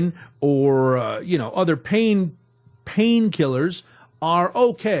Vicodin or other painkillers are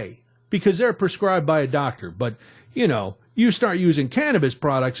okay, because they're prescribed by a doctor. But, you start using cannabis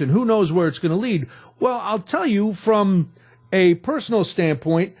products and who knows where it's going to lead. Well, I'll tell you from a personal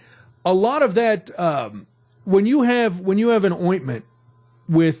standpoint, a lot of that, when you have an ointment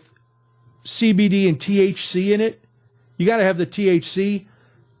with CBD and THC in it, you got to have the THC.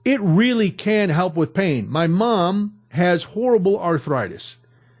 It really can help with pain. My mom has horrible arthritis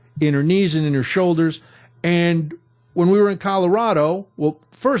in her knees and in her shoulders. And when we were in Colorado, well,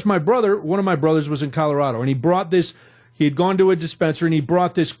 first one of my brothers was in Colorado, and he had gone to a dispensary, and he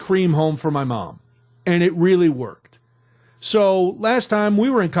brought this cream home for my mom, and it really worked. So last time we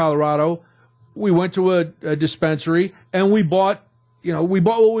were in Colorado, we went to a dispensary, and we bought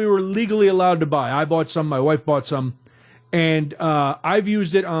what we were legally allowed to buy. I bought some, my wife bought some, and I've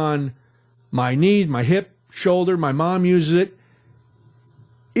used it on my knees, my hip, shoulder. My mom uses it.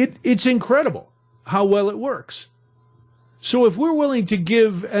 It's incredible how well it works. So if we're willing to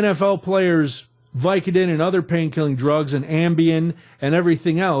give NFL players Vicodin and other pain-killing drugs and Ambien and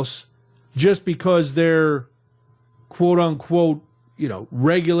everything else just because they're quote-unquote,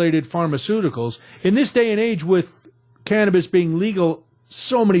 regulated pharmaceuticals, in this day and age with cannabis being legal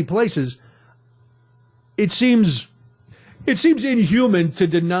so many places, it seems inhuman to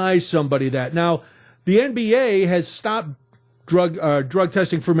deny somebody that. Now, the NBA has stopped drug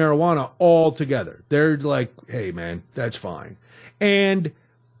testing for marijuana altogether. They're like, hey, man, that's fine. And,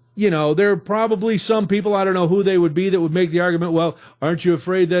 there are probably some people, I don't know who they would be, that would make the argument, well, aren't you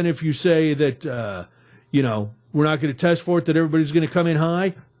afraid then if you say that, we're not going to test for it, that everybody's going to come in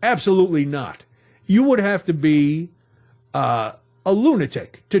high? Absolutely not. You would have to be a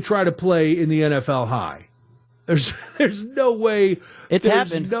lunatic to try to play in the NFL high. There's no way. It's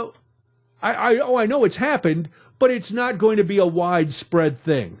happened. I know it's happened, but it's not going to be a widespread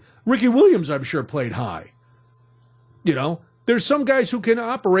thing. Ricky Williams, I'm sure, played high. There's some guys who can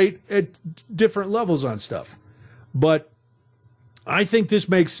operate at different levels on stuff. But I think this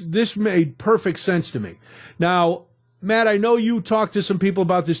made perfect sense to me. Now, Matt, I know you talked to some people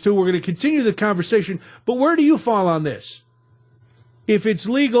about this too. We're going to continue the conversation, but where do you fall on this? If it's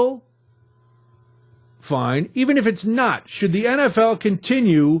legal, fine. Even if it's not, should the NFL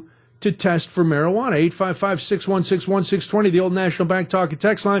continue to test for marijuana? 855-616-1620, the old National Bank Talk and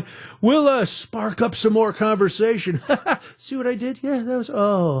Text line. We'll spark up some more conversation. See what I did? Yeah, that was,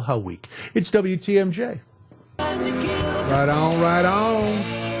 how weak. It's WTMJ. Right on.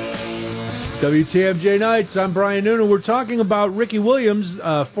 It's WTMJ Nights. I'm Brian Noonan. We're talking about Ricky Williams,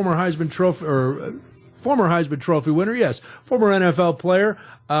 former Heisman Trophy winner, yes, former NFL player,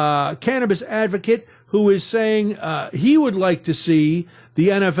 cannabis advocate, who is saying he would like to see the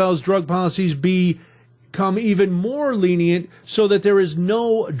NFL's drug policies become even more lenient so that there is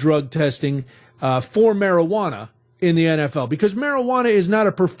no drug testing for marijuana in the NFL because marijuana is not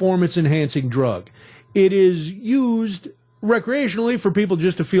a performance-enhancing drug. It is used recreationally for people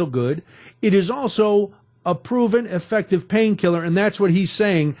just to feel good. It is also a proven effective painkiller, and that's what he's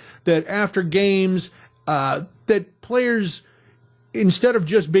saying, that after games, that players, instead of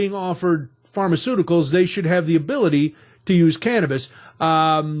just being offered pharmaceuticals, they should have the ability to use cannabis.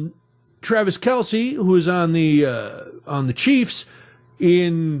 Travis Kelce, who was on the Chiefs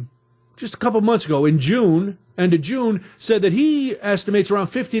in just a couple months ago, in June, end of June, said that he estimates around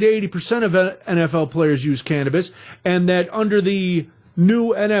 50 to 80% of NFL players use cannabis, and that under the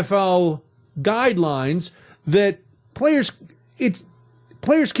new NFL guidelines, that players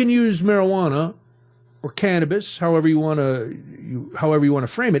can use marijuana or cannabis, however you want to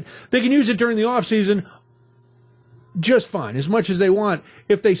frame it. They can use it during the off season just fine, as much as they want.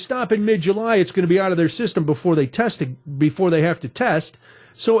 If they stop in mid-July, it's going to be out of their system before they have to test.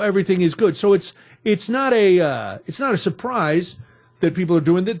 So everything is good. So it's not a surprise that people are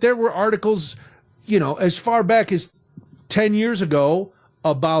doing that. There were articles, as far back as 10 years ago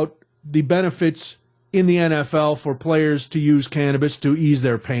about the benefits in the NFL for players to use cannabis to ease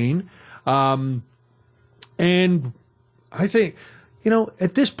their pain. And I think,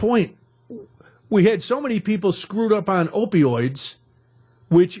 at this point, we had so many people screwed up on opioids,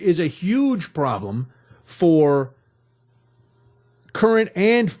 which is a huge problem for current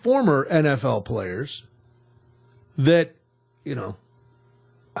and former NFL players, that,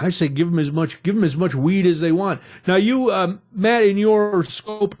 I say give them as much weed as they want. Now, you, Matt, in your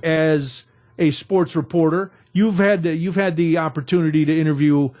scope as a sports reporter, you've had the opportunity to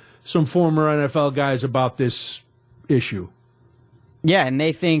interview some former NFL guys about this issue. Yeah, and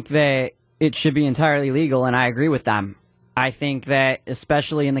they think that it should be entirely legal, and I agree with them. I think that,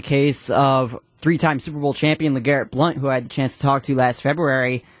 especially in the case of three-time Super Bowl champion LeGarrette Blount, who I had the chance to talk to last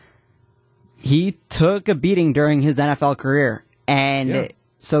February, he took a beating during his NFL career, and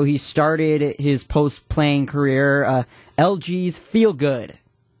so he started his post-playing career, LG's Feel Good.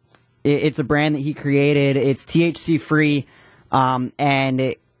 It's a brand that he created. It's THC-free,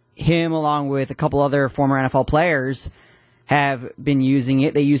 and him, along with a couple other former NFL players, have been using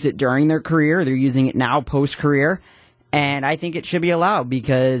it. They use it during their career. They're using it now post-career. And I think it should be allowed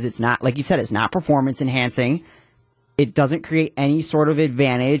because it's not, like you said, it's not performance enhancing. It doesn't create any sort of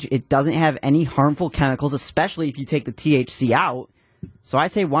advantage. It doesn't have any harmful chemicals, especially if you take the THC out. So I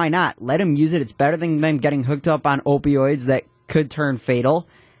say, why not? Let them use it. It's better than them getting hooked up on opioids that could turn fatal.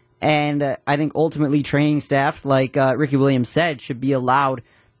 And I think ultimately training staff, like Ricky Williams said, should be allowed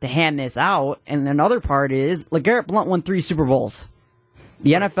to hand this out. And another part is, LeGarrette Blount won 3 Super Bowls.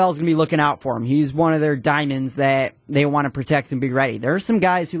 The NFL is going to be looking out for him. He's one of their diamonds that they want to protect and be ready. There are some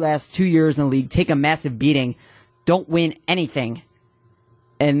guys who last 2 years in the league, take a massive beating, don't win anything,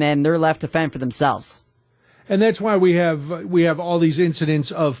 and then they're left to fend for themselves. And that's why we have all these incidents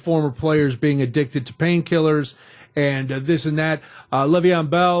of former players being addicted to painkillers and this and that. Le'Veon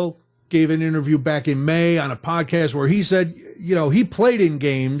Bell gave an interview back in May on a podcast where he said, he played in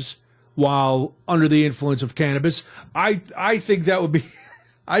games while under the influence of cannabis. I think that would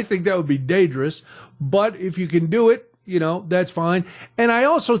be dangerous, but if you can do it, that's fine. And I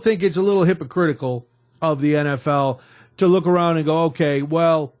also think it's a little hypocritical of the NFL to look around and go, okay,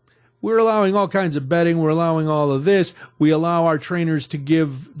 well, we're allowing all kinds of betting, we're allowing all of this, we allow our trainers to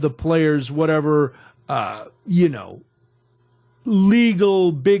give the players whatever,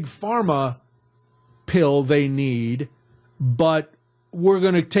 legal big pharma pill they need, but we're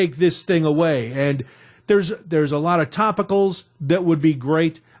going to take this thing away. And there's a lot of topicals that would be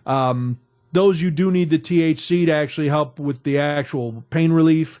great. Those you do need the THC to actually help with the actual pain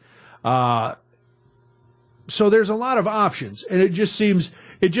relief. So there's a lot of options, and it just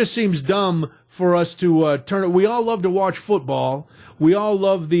seems dumb for us to turn it. We all love to watch football. We all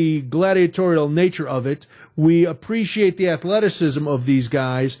love the gladiatorial nature of it. We appreciate the athleticism of these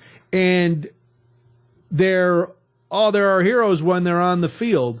guys, and they're our heroes when they're on the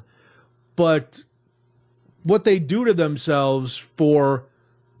field. But what they do to themselves for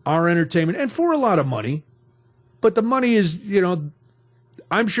our entertainment and for a lot of money, but the money is,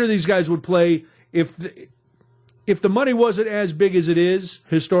 I'm sure these guys would play if the money wasn't as big as it is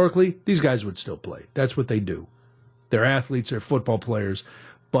historically, these guys would still play. That's what they do. They're athletes, they're football players.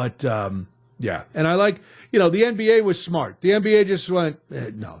 But, yeah. And I like, the NBA was smart. The NBA just went,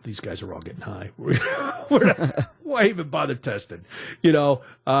 no, these guys are all getting high. We're not, why even bother testing?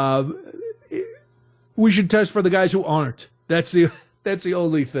 We should test for the guys who aren't. That's the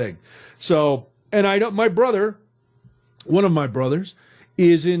only thing. So, and I know my brother, one of my brothers,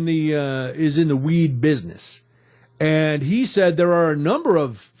 is in the weed business. And he said there are a number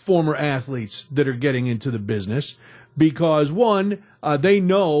of former athletes that are getting into the business because, one, they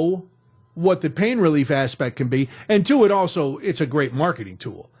know what the pain relief aspect can be, and two, it's a great marketing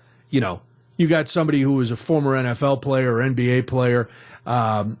tool. You know, you got somebody who was a former NFL player or NBA player,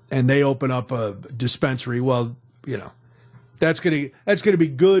 and they open up a dispensary. Well, you know, that's gonna be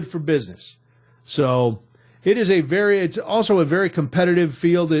good for business. So it's also a very competitive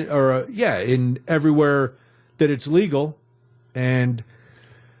field, in everywhere that it's legal, and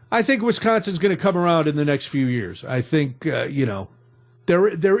I think Wisconsin's going to come around in the next few years. I think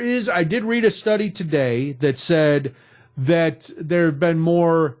there is. I did read a study today that said that there have been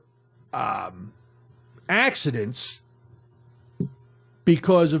more accidents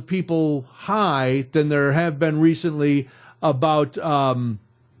because of people high than there have been recently about other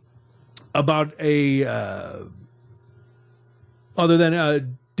than a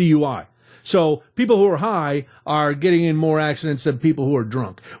DUI. So people who are high are getting in more accidents than people who are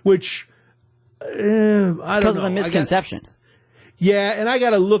drunk, which I don't know. Because of the misconception. And I got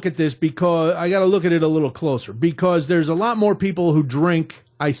to look at this because I got to look at it a little closer because there's a lot more people who drink,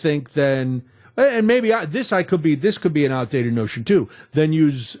 I think, than, and maybe this could be an outdated notion too, than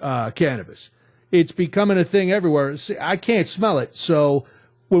use cannabis. It's becoming a thing everywhere. See, I can't smell it, so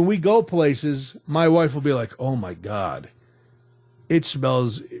when we go places, my wife will be like, "Oh my God, it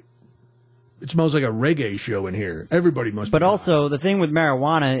smells like a reggae show in here. Everybody must." But also, the thing with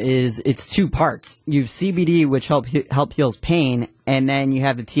marijuana is it's two parts. You have CBD, which help heals pain, and then you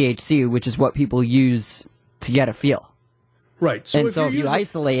have the THC, which is what people use to get a feel. Right. So if you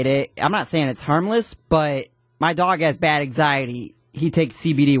isolate it, I'm not saying it's harmless, but my dog has bad anxiety. He takes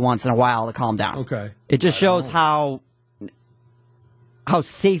CBD once in a while to calm down. Okay. It just shows how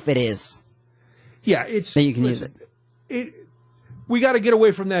safe it is. Yeah, it's that you can use it. We got to get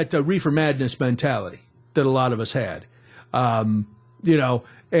away from that reefer madness mentality that a lot of us had. And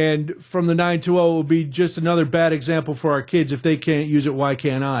from the 920 will be just another bad example for our kids. If they can't use it, why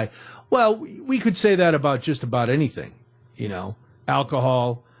can't I? Well, we could say that about just about anything.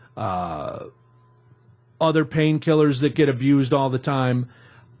 Alcohol, other painkillers that get abused all the time.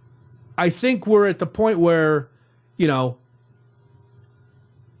 I think we're at the point where,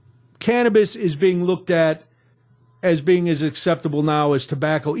 cannabis is being looked at as being as acceptable now as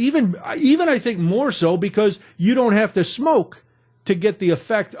tobacco. Even I think more so because you don't have to smoke to get the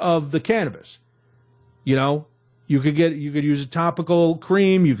effect of the cannabis. You could use a topical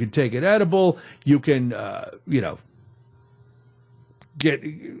cream, you could take it edible, you can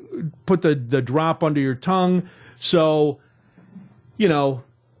put the drop under your tongue. So,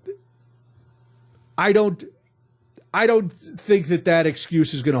 I don't think that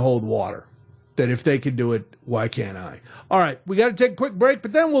excuse is going to hold water. That if they can do it, why can't I? All right, we got to take a quick break,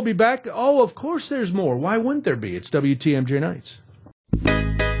 but then we'll be back. Oh, of course there's more. Why wouldn't there be? It's WTMJ Nights.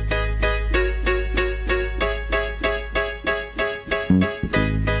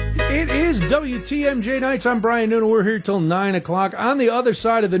 It is WTMJ Nights. I'm Brian Noonan. We're here till 9 o'clock. On the other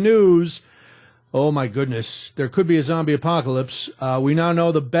side of the news, oh my goodness, there could be a zombie apocalypse. We now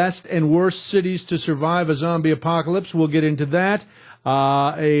know the best and worst cities to survive a zombie apocalypse. We'll get into that.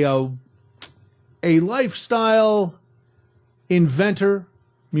 A lifestyle inventor,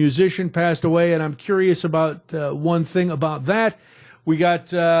 musician passed away, and I'm curious about one thing about that. We got,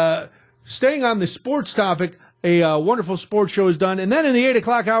 staying on the sports topic, a wonderful sports show is done. And then in the 8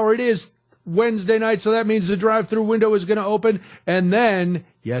 o'clock hour, it is Wednesday night, so that means the Drive Thru Window is going to open. And then,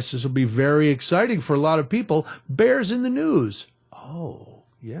 yes, this will be very exciting for a lot of people, Bears in the news. Oh.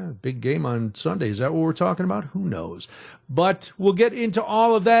 Yeah, big game on Sunday. Is that what we're talking about? Who knows? But we'll get into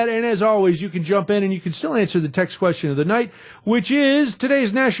all of that. And as always, you can jump in and you can still answer the text question of the night, which is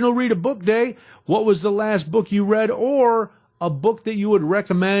today's National Read a Book Day. What was the last book you read or a book that you would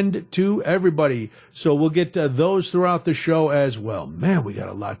recommend to everybody? So we'll get to those throughout the show as well. Man, we got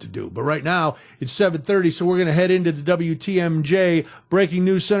a lot to do. But right now, it's 7:30, so we're going to head into the WTMJ Breaking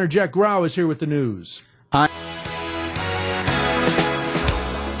News Center. Jack Grau is here with the news.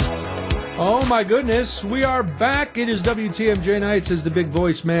 Oh, my goodness. We are back. It is WTMJ Nights, as the big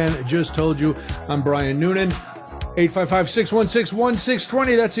voice man just told you. I'm Brian Noonan.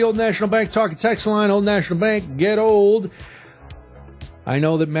 855-616-1620. That's the Old National Bank talk and text line. Old National Bank, get old. I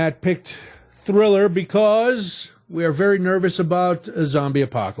know that Matt picked Thriller because we are very nervous about a zombie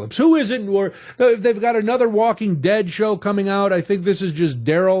apocalypse. Who isn't? They've got another Walking Dead show coming out. I think this is just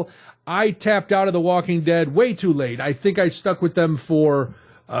Daryl. I tapped out of The Walking Dead way too late. I think I stuck with them for...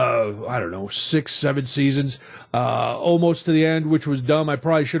 6, 7 seasons. almost to the end, which was dumb. I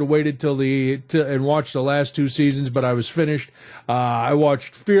probably should have waited and watched the last 2 seasons, but I was finished. I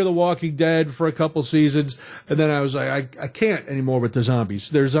watched Fear the Walking Dead for a couple seasons, and then I was like, I can't anymore with the zombies.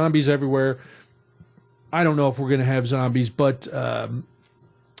 There's zombies everywhere. I don't know if we're going to have zombies, but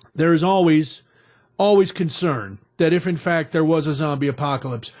there is always concern that if in fact there was a zombie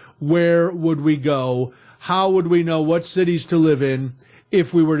apocalypse, where would we go? How would we know what cities to live in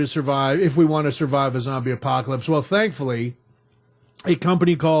if we were to survive, if we want to survive a zombie apocalypse? Well, thankfully, a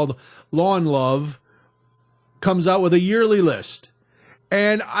company called Law and Love comes out with a yearly list.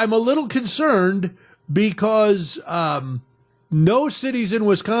 And I'm a little concerned because no cities in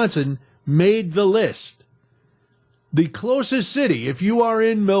Wisconsin made the list. The closest city, if you are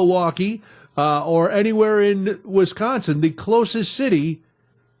in Milwaukee or anywhere in Wisconsin, the closest city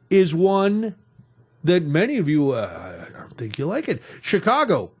is one that many of you, I don't think you like it.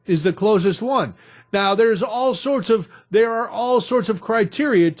 Chicago is the closest one. Now, there are all sorts of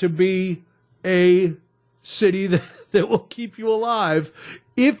criteria to be a city that will keep you alive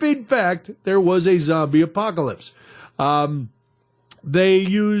if, in fact, there was a zombie apocalypse. They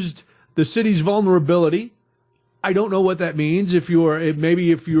used the city's vulnerability. I don't know what that means. If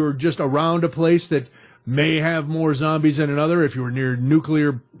you're just around a place that may have more zombies than another, if you were near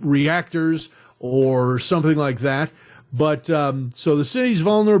nuclear reactors or something like that. But so the city's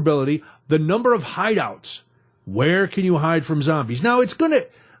vulnerability, the number of hideouts. Where can you hide from zombies? Now it's going to,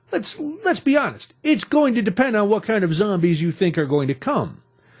 let's be honest. It's going to depend on what kind of zombies you think are going to come.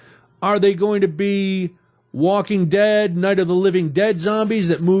 Are they going to be Walking Dead, Night of the Living Dead zombies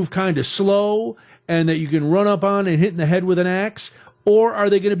that move kind of slow and that you can run up on and hit in the head with an axe? Or are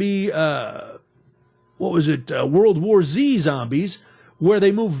they going to be, World War Z zombies where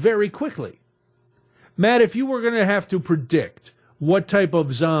they move very quickly? Matt, if you were going to have to predict what type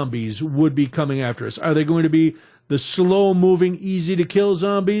of zombies would be coming after us, are they going to be the slow-moving, easy-to-kill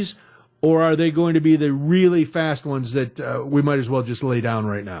zombies, or are they going to be the really fast ones that we might as well just lay down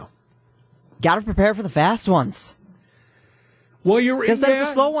right now? Got to prepare for the fast ones. Well, because then if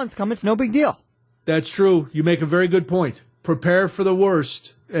the slow ones come, it's no big deal. That's true. You make a very good point. Prepare for the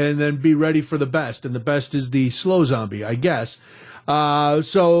worst and then be ready for the best, and the best is the slow zombie, I guess.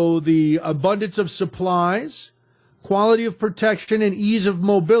 So the abundance of supplies, quality of protection, and ease of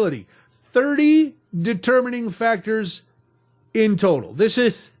mobility. 30 determining factors in total. This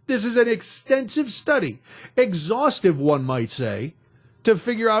is an extensive study, exhaustive one might say, to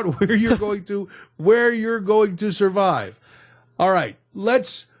figure out where you're going to survive. All right,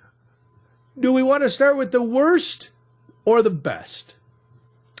 do we want to start with the worst or the best?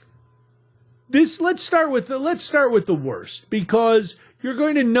 Let's start with the worst, because you're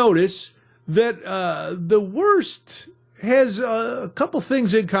going to notice that the worst has a couple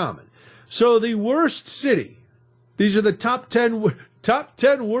things in common. So the worst city, these are the top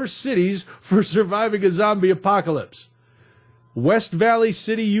 10 worst cities for surviving a zombie apocalypse. West Valley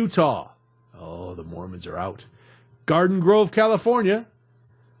City, Utah. Oh, the Mormons are out. Garden Grove, California.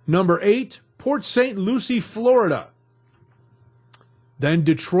 Number 8, Port St. Lucie, Florida. Then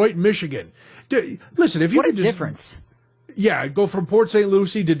Detroit, Michigan. Listen, if you what could a difference. Yeah, go from Port St.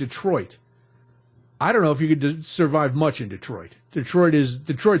 Lucie to Detroit. I don't know if you could survive much in Detroit.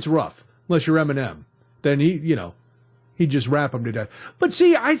 Detroit's rough, unless you're Eminem. Then he'd just rap them to death. But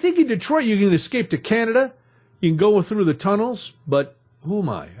see, I think in Detroit you can escape to Canada. You can go through the tunnels, but who am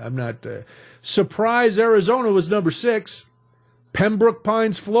I? I'm not. Surprise, Arizona was number 6. Pembroke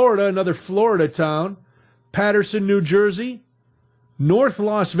Pines, Florida, another Florida town. Patterson, New Jersey. North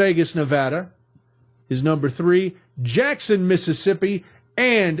Las Vegas, Nevada is number 3. Jackson, Mississippi.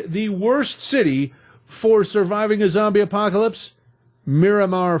 And the worst city for surviving a zombie apocalypse,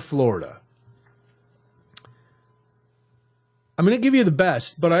 Miramar, Florida. I'm going to give you the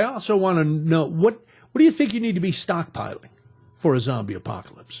best, but I also want to know what do you think you need to be stockpiling for a zombie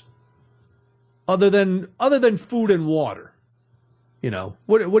apocalypse? Other than food and water,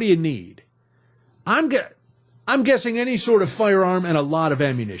 what do you need? I'm guessing any sort of firearm and a lot of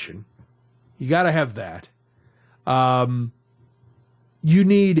ammunition. You got to have that. You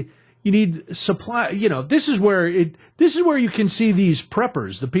need supply. This is where you can see these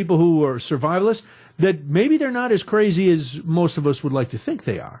preppers, the people who are survivalists, that maybe they're not as crazy as most of us would like to think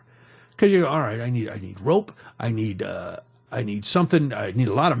they are. Because you go, all right, I need rope, I need something, I need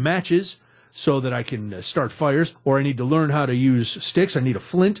a lot of matches so that I can start fires, or I need to learn how to use sticks, I need a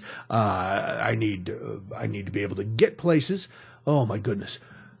flint, I need to be able to get places. Oh my goodness.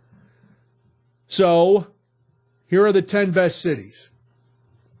 So here are the 10 best cities.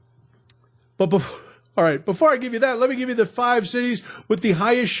 But before I give you that, let me give you the 5 cities with the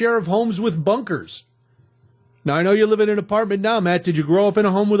highest share of homes with bunkers. Now, I know you live in an apartment now, Matt. Did you grow up in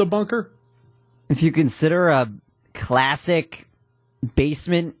a home with a bunker? If you consider a classic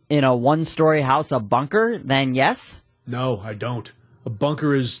basement in a one-story house a bunker, then yes. No, I don't. A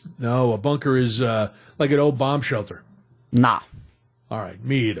bunker is like an old bomb shelter. Nah. All right,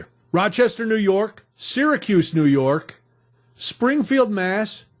 me either. Rochester, New York, Syracuse, New York, Springfield,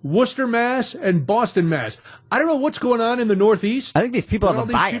 Mass, Worcester, Mass, and Boston, Mass. I don't know what's going on in the Northeast. I think these people have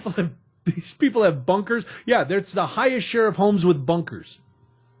a bias. These people have bunkers. Yeah, that's the highest share of homes with bunkers.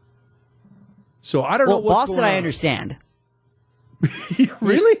 So I don't know what's Boston, going on. I understand.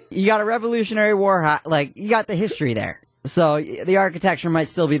 Really? You got a Revolutionary War, you got the history there. So the architecture might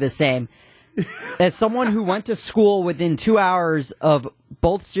still be the same. As someone who went to school within 2 hours of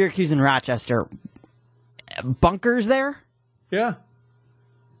both Syracuse and Rochester, bunkers there? Yeah.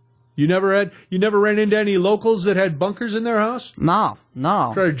 You never ran into any locals that had bunkers in their house? No.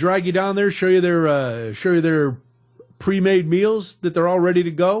 Try to drag you down there, show you their pre-made meals that they're all ready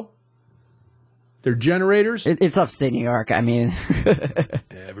to go. Their generators. It's upstate New York. I mean, yeah,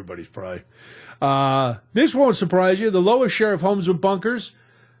 everybody's probably. This won't surprise you. The lowest share of homes with bunkers: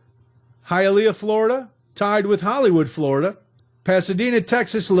 Hialeah, Florida, tied with Hollywood, Florida, Pasadena,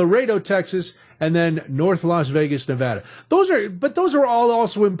 Texas, Laredo, Texas, and then North Las Vegas, Nevada. Those are all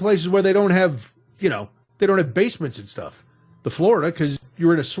also in places where they don't have, they don't have basements and stuff. The Florida, because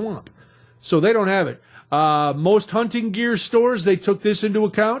you're in a swamp, so they don't have it. Most hunting gear stores, they took this into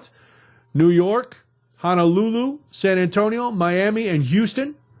account: New York, Honolulu, San Antonio, Miami, and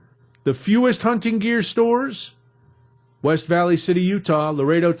Houston. The fewest hunting gear stores: West Valley City, Utah,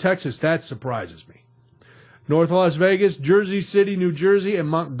 Laredo, Texas. That surprises me. North Las Vegas, Jersey City, New Jersey, and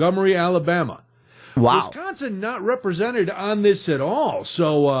Montgomery, Alabama. Wow. Wisconsin not represented on this at all.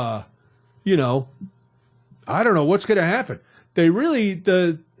 So, I don't know what's going to happen.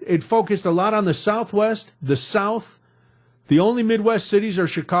 It focused a lot on the Southwest, the South. The only Midwest cities are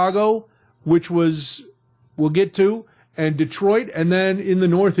Chicago, which we'll get to, and Detroit, and then in the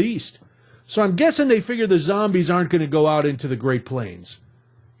Northeast. So I'm guessing they figure the zombies aren't going to go out into the Great Plains.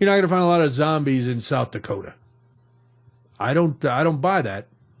 You're not going to find a lot of zombies in South Dakota. I don't buy that,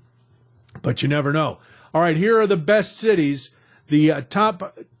 but you never know. All right, here are the best cities, the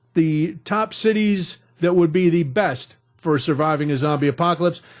top cities that would be the best for surviving a zombie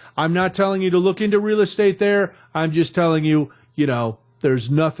apocalypse. I'm not telling you to look into real estate there. I'm just telling you,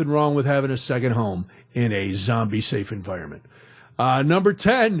 there's nothing wrong with having a second home in a zombie-safe environment. Number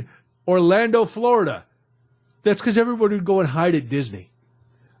 10, Orlando, Florida. That's because everybody would go and hide at Disney.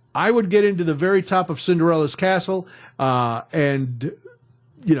 I would get into the very top of Cinderella's castle and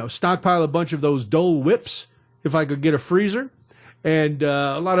stockpile a bunch of those Dole Whips if I could get a freezer, and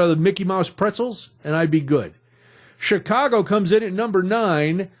a lot of the Mickey Mouse pretzels, and I'd be good. Chicago comes in at number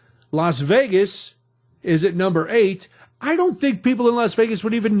 9. Las Vegas is at number 8. I don't think people in Las Vegas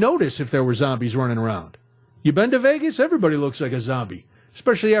would even notice if there were zombies running around. You been to Vegas? Everybody looks like a zombie,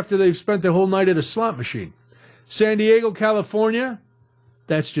 especially after they've spent the whole night at a slot machine. San Diego, California,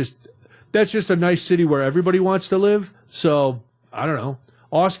 that's just a nice city where everybody wants to live. So, I don't know.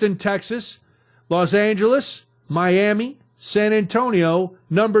 Austin, Texas, Los Angeles, Miami, San Antonio.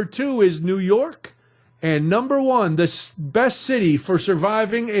 Number 2 is New York. And number 1, the best city for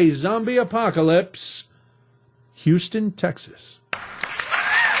surviving a zombie apocalypse, Houston, Texas.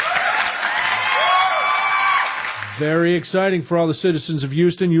 Very exciting for all the citizens of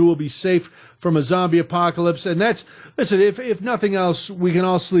Houston. You will be safe from a zombie apocalypse. And listen, if nothing else, we can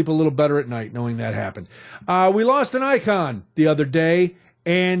all sleep a little better at night knowing that happened. We lost an icon the other day,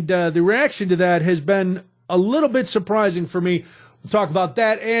 and the reaction to that has been a little bit surprising for me. We'll talk about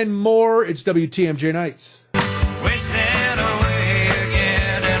that and more. It's WTMJ Nights. Wasted away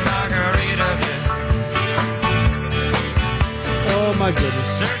again in Margaritaville. Oh, my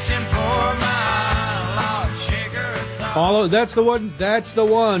goodness. Searching for my lost shaker. That's the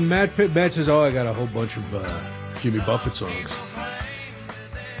one. Matt says, I got a whole bunch of Jimmy Buffett songs.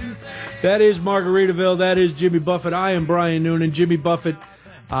 That is Margaritaville. That is Jimmy Buffett. I am Brian Noonan. Jimmy Buffett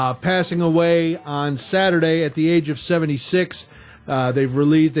passing away on Saturday at the age of 76.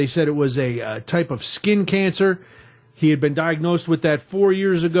 They said it was a type of skin cancer. He had been diagnosed with that 4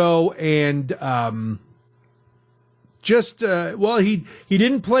 years ago, and he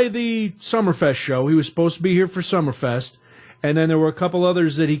didn't play the Summerfest show. He was supposed to be here for Summerfest, and then there were a couple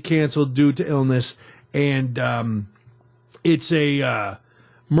others that he canceled due to illness, and it's a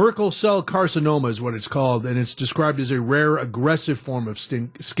Merkel cell carcinoma is what it's called, and it's described as a rare, aggressive form of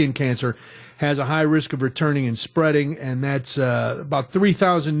skin cancer. Has a high risk of returning and spreading, and that's about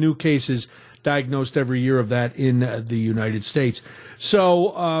 3,000 new cases diagnosed every year of that in the United States.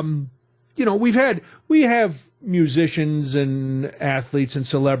 So we have musicians and athletes and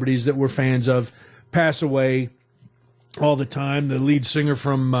celebrities that we're fans of pass away all the time. The lead singer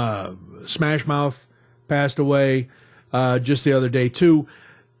from Smash Mouth passed away just the other day too.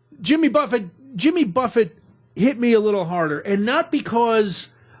 Jimmy Buffett hit me a little harder, and not because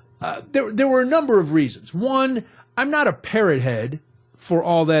there were a number of reasons. One, I'm not a parrot head for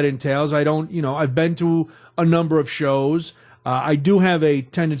all that entails. I don't, I've been to a number of shows. I do have a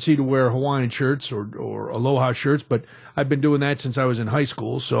tendency to wear Hawaiian shirts or Aloha shirts, but I've been doing that since I was in high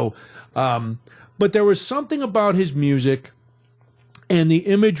school. So, but there was something about his music and the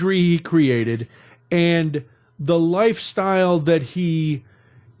imagery he created and the lifestyle that he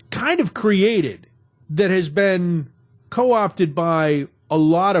kind of created that has been co-opted by a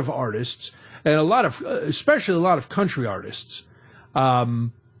lot of artists and especially a lot of country artists,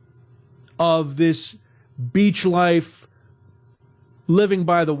 of this beach life, living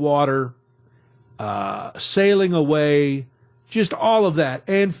by the water, sailing away, just all of that.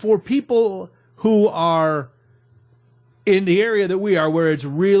 And for people who are in the area that we are, where it's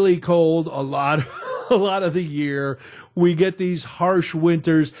really cold a lot of the year, we get these harsh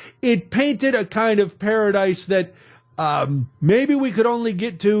winters. It painted a kind of paradise that maybe we could only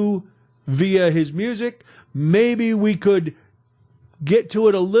get to via his music. Maybe we could get to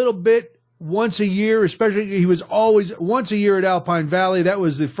it a little bit once a year, especially he was always once a year at Alpine Valley. That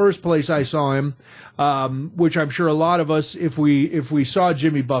was the first place I saw him, which I'm sure a lot of us, if we saw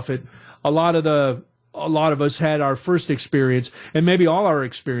Jimmy Buffett, a lot of us had our first experience, and maybe all our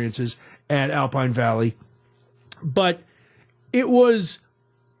experiences at Alpine Valley. But it was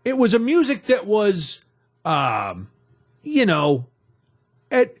a music that was,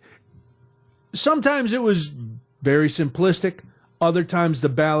 sometimes it was very simplistic. Other times the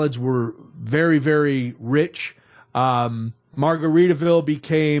ballads were very, very rich. Margaritaville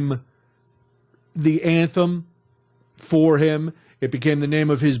became the anthem for him. It became the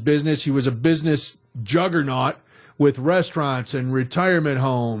name of his business. He was a business juggernaut with restaurants and retirement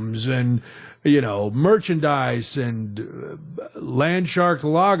homes and, merchandise and Landshark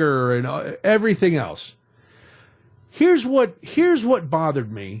Lager and everything else. Here's what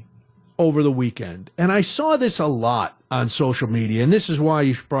bothered me over the weekend, and I saw this a lot on social media, and this is why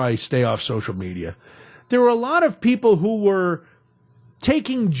you should probably stay off social media. There were a lot of people who were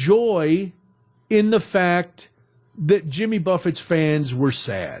taking joy in the fact that Jimmy Buffett's fans were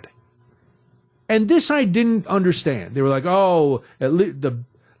sad. And this I didn't understand. They were like, oh, at least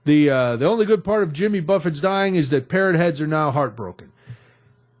the only good part of Jimmy Buffett's dying is that parrot heads are now heartbroken.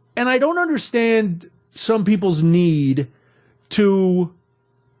 And I don't understand some people's need to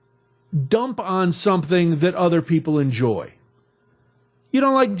dump on something that other people enjoy. You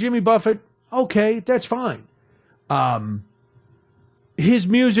don't like Jimmy Buffett? Okay, that's fine. His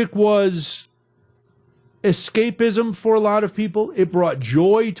music was escapism for a lot of people. It brought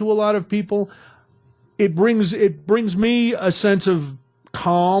joy to a lot of people. It brings me a sense of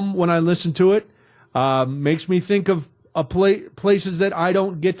calm when I listen to it. Makes me think of places that I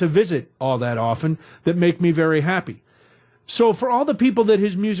don't get to visit all that often that make me very happy. So for all the people that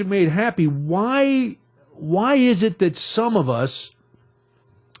his music made happy, why is it that some of us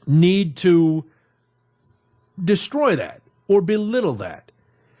need to destroy that or belittle that?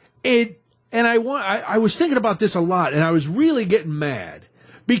 And I was thinking about this a lot, and I was really getting mad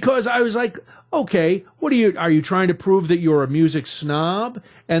because I was like, okay, are you trying to prove that you're a music snob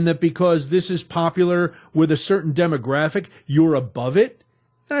and that because this is popular with a certain demographic, you're above it?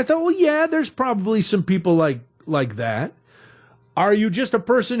 And I thought, well, yeah, there's probably some people like that. Are you just a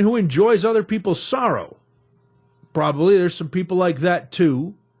person who enjoys other people's sorrow? Probably there's some people like that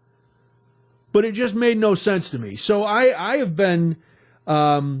too. But it just made no sense to me. So I've been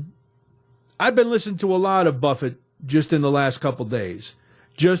listening to a lot of Buffett just in the last couple days,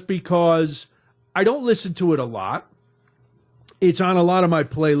 just because I don't listen to it a lot. It's on a lot of my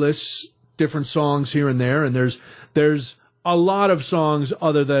playlists, different songs here and there, and there's a lot of songs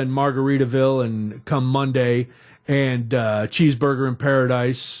other than Margaritaville and Come Monday and Cheeseburger in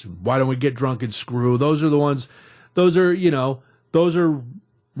Paradise. Why Don't We Get Drunk and Screw? Those are the ones. Those are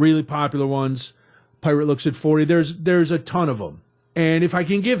really popular ones. Pirate Looks at 40. There's a ton of them. And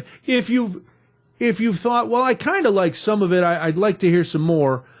if you've thought, well, I kind of like some of it, I'd like to hear some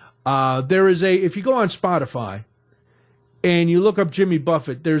more. If you go on Spotify and you look up Jimmy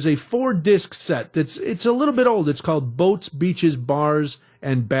Buffett, there's a 4-disc set it's a little bit old. It's called Boats, Beaches, Bars,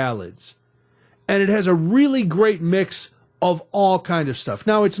 and Ballads. And it has a really great mix of all kind of stuff.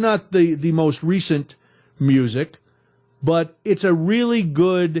 Now, it's not the most recent music, but it's a really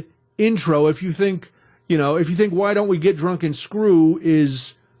good intro. If you think Why Don't We Get Drunk and Screw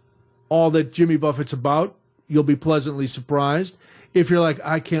is all that Jimmy Buffett's about, you'll be pleasantly surprised. If you're like,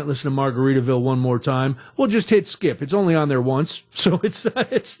 I can't listen to Margaritaville one more time, well, just hit skip. It's only on there once, so it's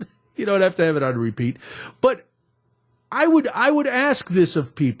you don't have to have it on repeat. But I would ask this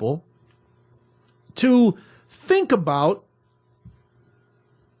of people to think about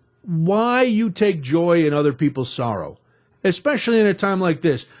why you take joy in other people's sorrow, especially in a time like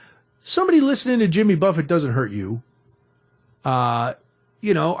this. Somebody listening to Jimmy Buffett doesn't hurt you. I'm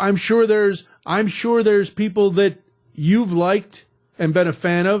sure there's people that you've liked and been a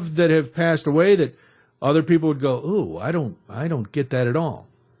fan of that have passed away that other people would go, ooh, I don't get that at all.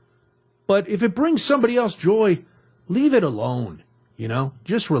 But if it brings somebody else joy, leave it alone.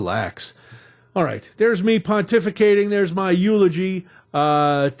 Just relax. All right, there's me pontificating. There's my eulogy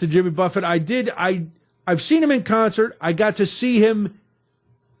to Jimmy Buffett. I've seen him in concert. I got to see him.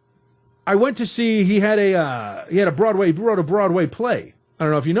 I went to see. He wrote a Broadway play. I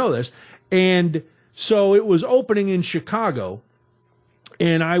don't know if you know this, and so it was opening in Chicago,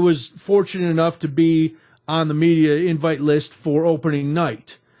 and I was fortunate enough to be on the media invite list for opening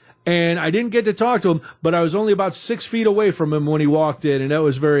night. And I didn't get to talk to him, but I was only about 6 feet away from him when he walked in, and that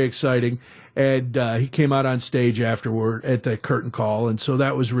was very exciting. And he came out on stage afterward at the curtain call, and so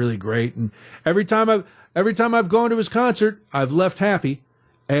that was really great. And every time I've gone to his concert, I've left happy,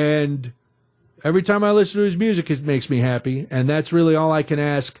 and every time I listen to his music, it makes me happy. And that's really all I can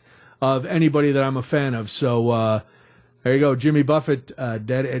ask of anybody that I'm a fan of. So there you go, Jimmy Buffett,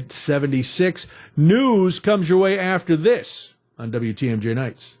 dead at 76. News comes your way after this on WTMJ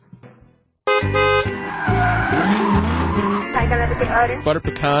Nights. Butter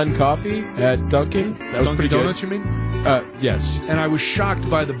pecan coffee at Dunkin'. That was Dunkin' pretty Donuts, good. you mean? Yes. And I was shocked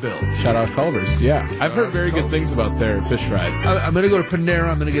by the bill. Shout out Culver's. Yeah, I've heard very good things about their fish fry. I'm going to go to Panera.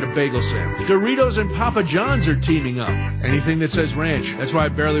 I'm going to get a bagel sandwich. Doritos and Papa John's are teaming up. Anything that says ranch. That's why I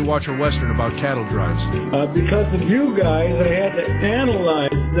barely watch a Western about cattle drives. Because of you guys, I had to analyze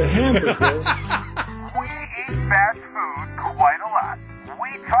the hamburger. We eat fast food quite a lot. We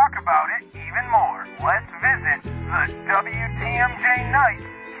talk about it even more. Let's visit the WTMJ Nights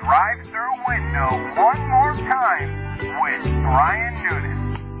Drive Thru Window one more time with Brian Noonan.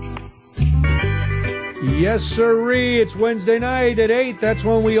 Yes, sirree. It's Wednesday night at 8. That's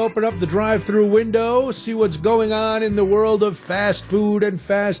when we open up the drive-through window, see what's going on in the world of fast food and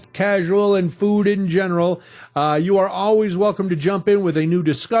fast casual and food in general. You are always welcome to jump in with a new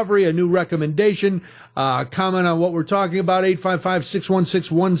discovery, a new recommendation, comment on what we're talking about.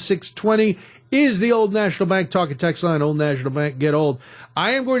 855-616-1620 is the Old National Bank talk and text line. Old National Bank, get old.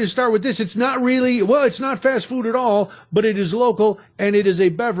 I am going to start with this. It's not fast food at all, but it is local, and it is a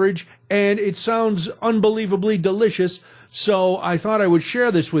beverage, and it sounds unbelievably delicious, so I thought I would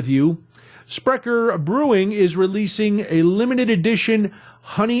share this with you. Sprecher Brewing is releasing a limited edition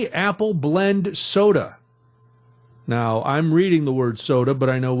honey apple blend soda. Now, I'm reading the word soda, but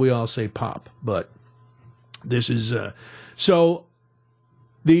I know we all say pop, but this is,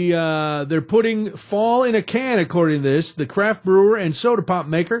 they're putting fall in a can, according to this. The craft brewer and soda pop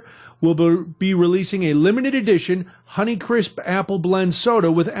maker will be releasing a limited edition Honeycrisp apple blend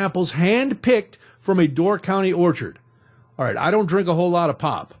soda with apples hand-picked from a Door County orchard. All right, I don't drink a whole lot of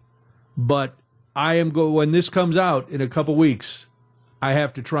pop, but I am when this comes out in a couple weeks, I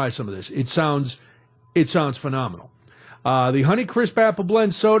have to try some of this. It sounds phenomenal. The Honeycrisp apple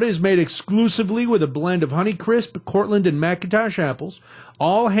blend soda is made exclusively with a blend of Honeycrisp, Cortland, and McIntosh apples,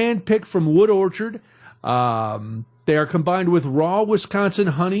 all hand-picked from Wood Orchard. They are combined with raw Wisconsin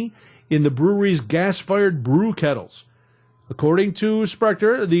honey in the brewery's gas-fired brew kettles. According to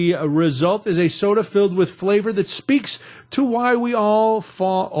Sprecher, the result is a soda filled with flavor that speaks to why we all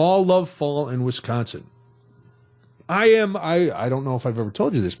love fall in Wisconsin. I don't know if I've ever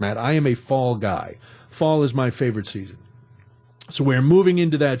told you this, Matt. I am a fall guy. Fall is my favorite season. So we're moving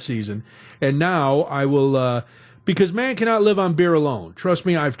into that season. And now I will, because man cannot live on beer alone. Trust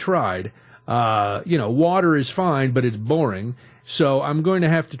me, I've tried. Water is fine, but it's boring. So I'm going to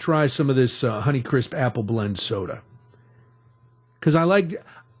have to try some of this Honeycrisp apple blend soda. Because I like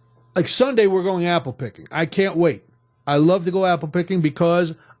Sunday we're going apple picking. I can't wait. I love to go apple picking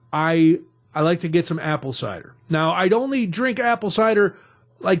because I like to get some apple cider. Now, I'd only drink apple cider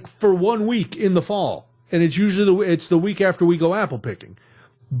for 1 week in the fall. And it's usually the week after we go apple picking.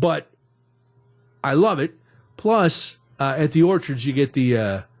 But I love it. Plus, at the orchards, you get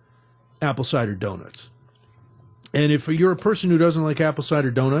the apple cider donuts. And if you're a person who doesn't like apple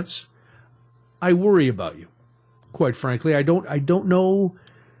cider donuts, I worry about you. Quite frankly, I don't know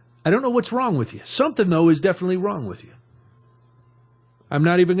what's wrong with you. Something, though, is definitely wrong with you. I'm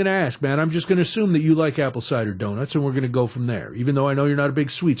not even going to ask, man. I'm just going to assume that you like apple cider donuts, and we're going to go from there, even though I know you're not a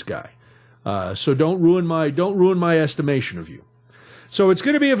big sweets guy. So don't ruin my estimation of you. So it's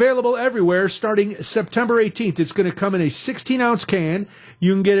going to be available everywhere starting September 18th. It's going to come in a 16-ounce can.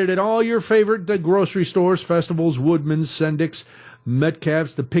 You can get it at all your favorite grocery stores, Festivals, Woodman's, Sendik's,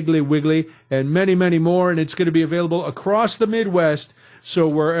 Metcalf's, the Piggly Wiggly, and many, many more. And it's going to be available across the Midwest. So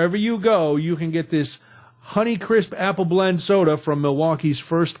wherever you go, you can get this Honeycrisp Apple Blend soda from Milwaukee's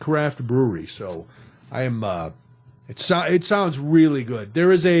first craft brewery. So I am. It sounds really good.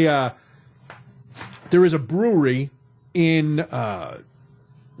 There is a brewery in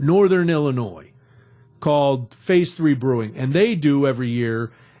northern Illinois called Phase 3 Brewing, and they do every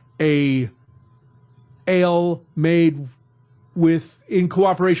year a ale made in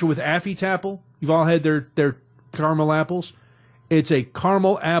cooperation with Affy Tapple. You've all had their caramel apples. It's a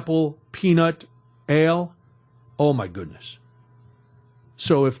caramel apple peanut ale. Oh my goodness.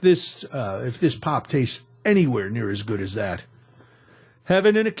 So if this pop tastes anywhere near as good as that,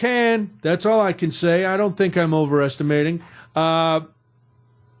 heaven in a can. That's all I can say. I don't think I'm overestimating.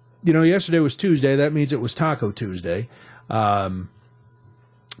 Yesterday was Tuesday. That means it was Taco Tuesday.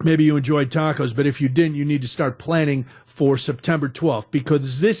 Maybe you enjoyed tacos, but if you didn't, you need to start planning for September 12th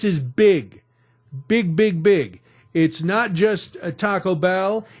because this is big. Big, big, big. It's not just a Taco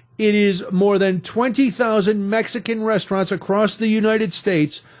Bell. It is more than 20,000 Mexican restaurants across the United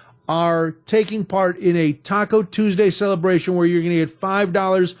States are taking part in a Taco Tuesday celebration where you're going to get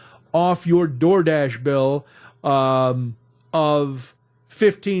 $5 off your DoorDash bill of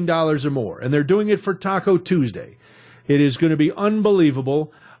 $15 or more. And they're doing it for Taco Tuesday. It is going to be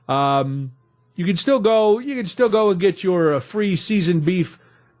unbelievable. You can still go and get your free seasoned beef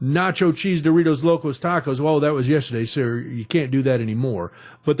nacho cheese Doritos Locos tacos. Well, that was yesterday, so you can't do that anymore.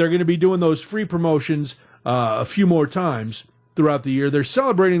 But they're going to be doing those free promotions a few more times throughout the year. They're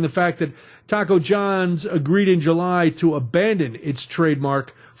celebrating the fact that Taco John's agreed in July to abandon its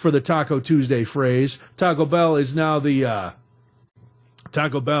trademark for the Taco Tuesday phrase. Taco Bell is now the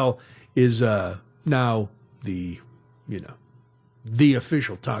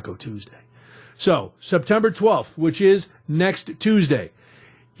official Taco Tuesday. So September 12th, which is next Tuesday,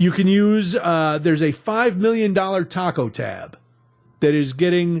 you can use there's a $5 million taco tab that is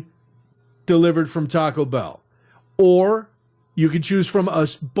getting delivered from Taco Bell, or you can choose from a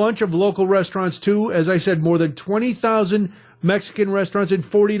bunch of local restaurants, too. As I said, more than 20,000 Mexican restaurants in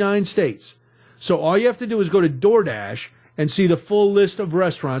 49 states. So all you have to do is go to DoorDash and see the full list of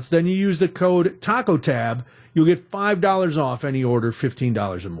restaurants. Then you use the code TACOTAB. You'll get $5 off any order,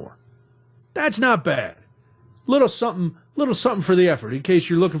 $15 or more. That's not bad. Little something for the effort in case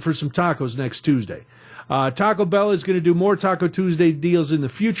you're looking for some tacos next Tuesday. Taco Bell is going to do more Taco Tuesday deals in the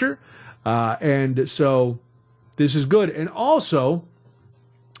future. And so this is good. And also,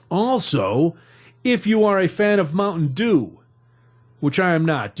 if you are a fan of Mountain Dew, which I am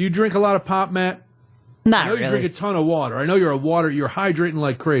not, do you drink a lot of pop, Matt? Not I know really. You drink a ton of water. I know you're hydrating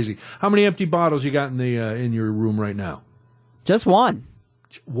like crazy. How many empty bottles you got in your room right now? Just one.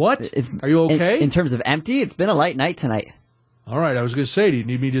 What? Are you okay? In terms of empty, it's been a light night tonight. All right, I was going to say, do you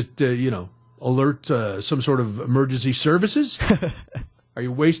need me to, alert some sort of emergency services? Are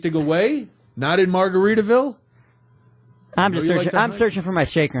you wasting away? Not in Margaritaville? I'm searching for my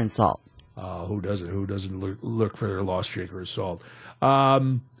shaker and salt. Who doesn't look for their lost shaker and salt?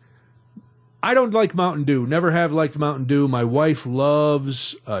 I don't like Mountain Dew. Never have liked Mountain Dew. My wife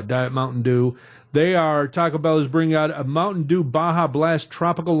loves Diet Mountain Dew. Taco Bell is bringing out a Mountain Dew Baja Blast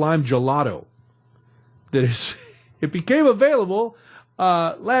Tropical Lime Gelato. It became available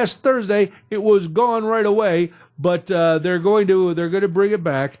last Thursday. It was gone right away, but they're going to bring it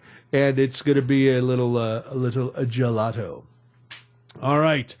back, and it's going to be a little gelato. All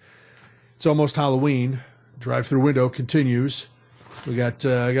right, it's almost Halloween. Drive Thru Window continues. We got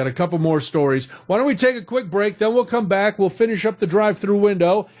a couple more stories. Why don't we take a quick break, then we'll come back. We'll finish up the Drive Thru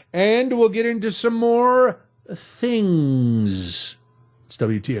Window, and we'll get into some more things. It's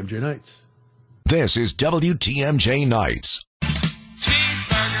WTMJ Nights. This is WTMJ Nights.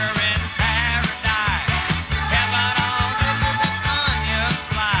 Cheeseburger in paradise. Heaven on earth with an onion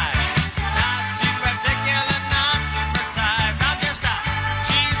slice. Not too particular, not too precise. I'm just a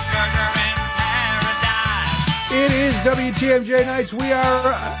cheeseburger in paradise. It is WTMJ Nights. We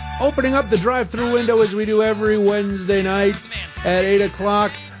are opening up the drive-thru window as we do every Wednesday night at 8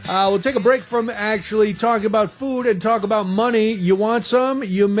 o'clock. We'll take a break from actually talking about food and talk about money. You want some?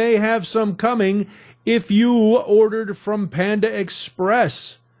 You may have some coming if you ordered from Panda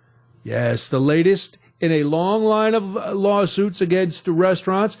Express. Yes, the latest in a long line of lawsuits against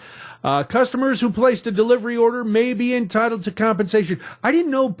restaurants. Customers who placed a delivery order may be entitled to compensation. I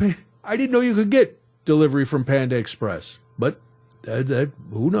didn't know you could get delivery from Panda Express, but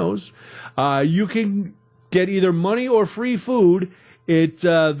Who knows? You can get either money or free food.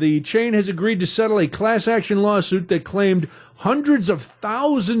 The chain has agreed to settle a class action lawsuit that claimed hundreds of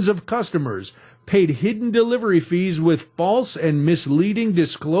thousands of customers paid hidden delivery fees with false and misleading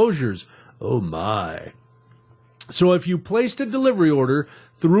disclosures. Oh my. So if you placed a delivery order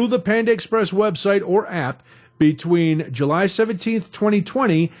through the Panda Express website or app between July 17th,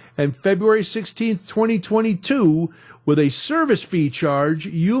 2020 and February 16th, 2022, with a service fee charge,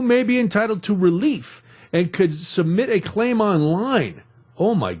 you may be entitled to relief and could submit a claim online.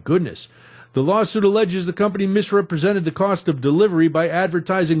 Oh my goodness. The lawsuit alleges the company misrepresented the cost of delivery by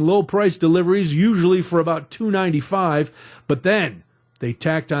advertising low-price deliveries, usually for about $2.95, but then they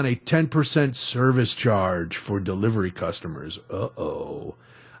tacked on a 10% service charge for delivery customers. Uh-oh.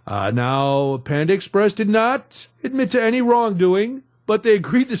 Now, Panda Express did not admit to any wrongdoing, but they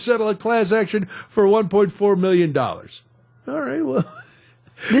agreed to settle a class action for $1.4 million. All right, well.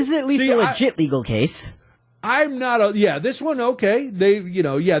 This is at least a legit legal case. I'm not this one, okay.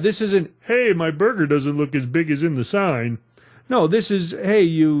 This isn't, hey, my burger doesn't look as big as in the sign. No, this is, hey,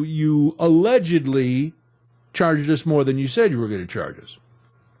 you allegedly charged us more than you said you were going to charge us.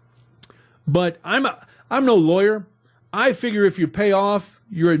 But I'm no lawyer. I figure if you pay off,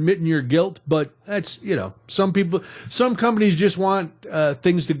 you're admitting your guilt, but that's, some companies just want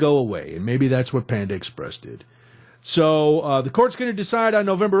things to go away, and maybe that's what Panda Express did. So the court's going to decide on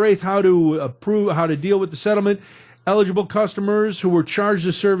November 8th how to deal with the settlement. Eligible customers who were charged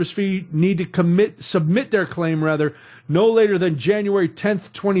a service fee need to submit their claim no later than January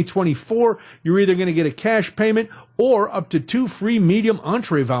 10th, 2024. You're either going to get a cash payment or up to 2 free medium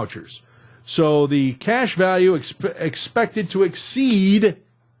entree vouchers. So the cash value expected to exceed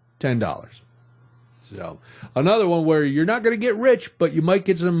 $10. So another one where you're not going to get rich, but you might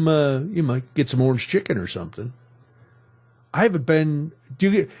get some orange chicken or something. I haven't been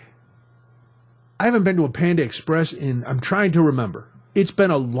to a Panda Express I'm trying to remember. It's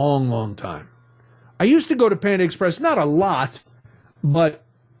been a long, long time. I used to go to Panda Express, not a lot, but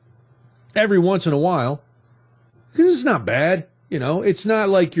every once in a while. Because it's not bad. It's not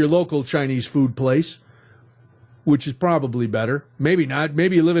like your local Chinese food place, which is probably better. Maybe not.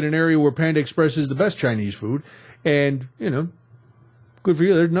 Maybe you live in an area where Panda Express is the best Chinese food. And, good for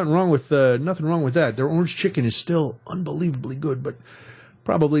you. There's nothing wrong with that. Their orange chicken is still unbelievably good, but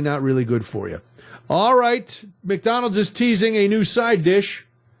probably not really good for you. All right. McDonald's is teasing a new side dish.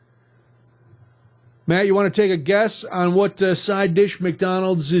 Matt, you want to take a guess on what side dish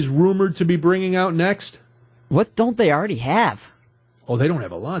McDonald's is rumored to be bringing out next? What don't they already have? Oh, they don't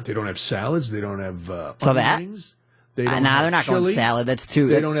have a lot. They don't have salads. They don't have so that rings. They don't they're not chili. going salad. That's too.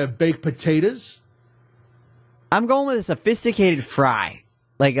 They don't have baked potatoes. I'm going with a sophisticated fry,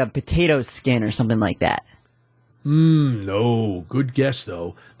 like a potato skin or something like that. No. Good guess,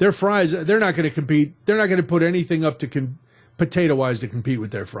 though. Their fries, they're not going to compete. They're not going to put anything up to potato-wise to compete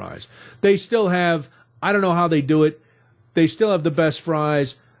with their fries. They still have, I don't know how they do it, they still have the best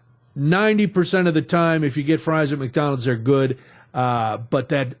fries. 90% of the time, if you get fries at McDonald's, they're good. But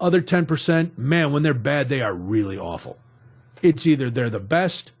that other 10%, man, when they're bad, they are really awful. It's either they're the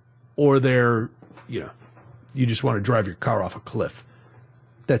best or they're, you just want to drive your car off a cliff.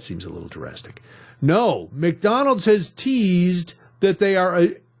 That seems a little drastic. No, McDonald's has teased that they are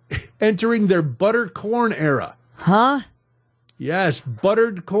entering their buttered corn era. Huh? Yes,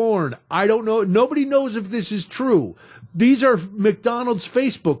 buttered corn. I don't know. Nobody knows if this is true. These are McDonald's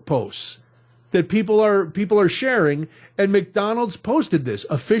Facebook posts that people are sharing, and McDonald's posted this.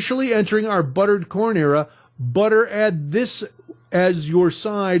 Officially entering our buttered corn era. Butter, add this as your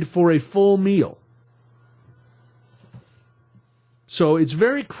side for a full meal. So it's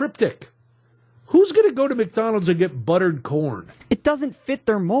very cryptic. Who's going to go to McDonald's and get buttered corn? It doesn't fit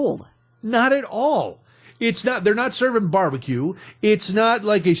their mold. Not at all. It's not. They're not serving barbecue. It's not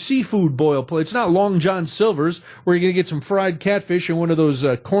like a seafood boil plate. It's not Long John Silver's where you're going to get some fried catfish and one of those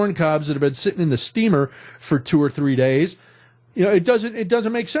corn cobs that have been sitting in the steamer for 2 or 3 days. It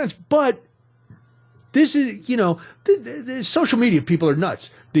doesn't make sense. But this is, the social media people are nuts.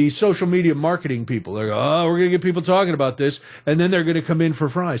 The social media marketing people, they're going, oh, we're going to get people talking about this, and then they're going to come in for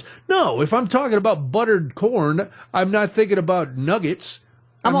fries. No, if I'm talking about buttered corn, I'm not thinking about nuggets.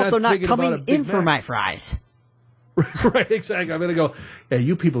 I'm also not coming in for my fries. Right, exactly. I'm going to go, yeah,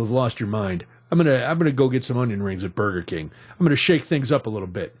 you people have lost your mind. I'm gonna go get some onion rings at Burger King. I'm going to shake things up a little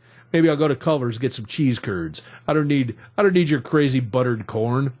bit. Maybe I'll go to Culver's, get some cheese curds. I don't need your crazy buttered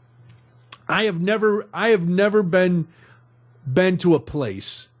corn. I have never been to a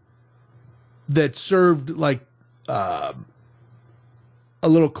place that served like a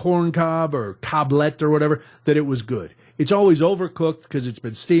little corn cob or coblet or whatever, that it was good. It's always overcooked because it's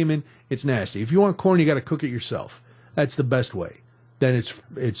been steaming. It's nasty. If you want corn, you got to cook it yourself. That's the best way. Then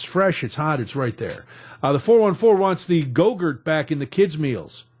it's fresh, it's hot, it's right there. The 414 wants the Go-Gurt back in the kids'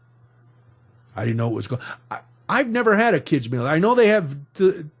 meals. I didn't know it was going. I've never had a kids' meal. I know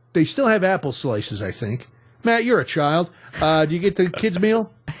they still have apple slices, I think. Matt, you're a child. Do you get the kids'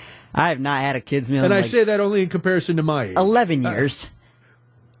 meal? I have not had a kids' meal. And I say that only in comparison to my age. 11 years.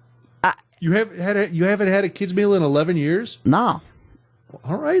 You haven't had a kids' meal in 11 years? No.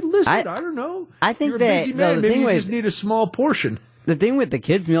 All right, listen. I don't know. I think you're that a busy man. the Maybe thing you with, just need a small portion. The thing with the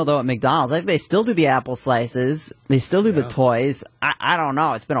kids' meal, though, at McDonald's, I think they still do the apple slices. They still do the toys. I don't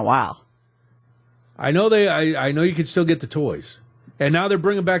know. It's been a while. I know I know you can still get the toys, and now they're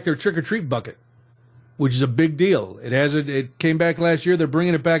bringing back their trick or treat bucket, which is a big deal. It came back last year. They're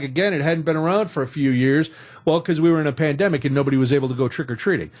bringing it back again. It hadn't been around for a few years. Well, because we were in a pandemic and nobody was able to go trick or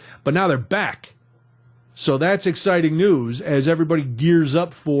treating. But now they're back, so that's exciting news as everybody gears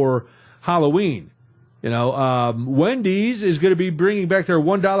up for Halloween. Wendy's is going to be bringing back their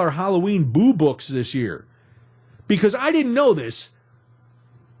 $1 Halloween boo books this year, because I didn't know this.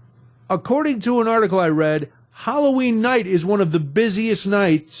 According to an article I read, Halloween night is one of the busiest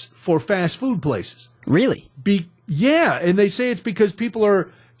nights for fast food places. Really? Yeah, and they say it's because people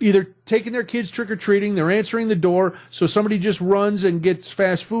are either taking their kids trick-or-treating, they're answering the door, so somebody just runs and gets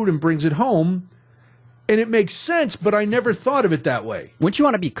fast food and brings it home. And it makes sense, but I never thought of it that way. Wouldn't you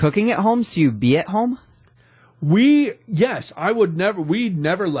want to be cooking at home so you be at home? Yes, I would never, we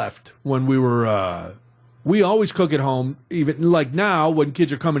never left when we were, we always cook at home, even like now when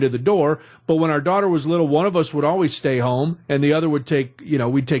kids are coming to the door. But when our daughter was little, one of us would always stay home and the other would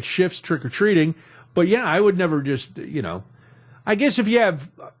we'd take shifts trick-or-treating. But yeah, I would never just, I guess if you have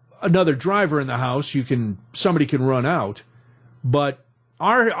another driver in the house, somebody can run out. But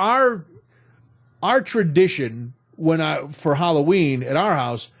our tradition for Halloween at our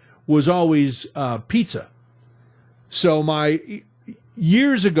house was always pizza. So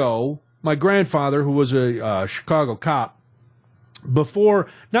years ago, my grandfather, who was a Chicago cop,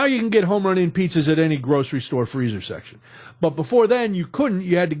 now you can get home run in pizzas at any grocery store freezer section. But before then, you couldn't.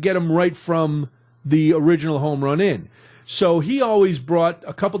 You had to get them right from the original home run in. So he always brought,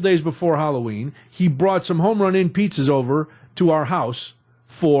 a couple days before Halloween, he brought some home run in pizzas over to our house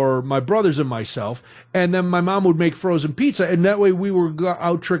for my brothers and myself, and then my mom would make frozen pizza, and that way we were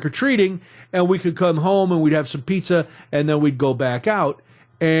out trick-or-treating, and we could come home and we'd have some pizza, and then we'd go back out.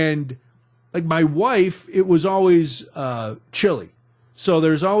 And like my wife, it was always chili. So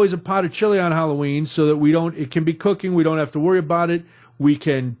there's always a pot of chili on Halloween so that it can be cooking, we don't have to worry about it. We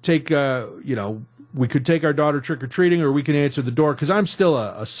can take, we could take our daughter trick-or-treating, or we can answer the door, because I'm still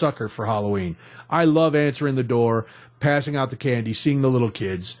a sucker for Halloween. I love answering the door, passing out the candy, seeing the little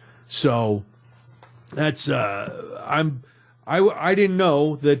kids. So that's I didn't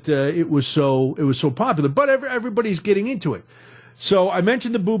know that it was so popular, but everybody's getting into it. So I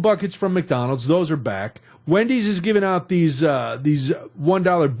mentioned the boo buckets from McDonald's; those are back. Wendy's is giving out these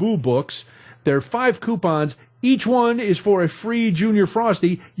 $1 boo books. They're 5 coupons. Each one is for a free Junior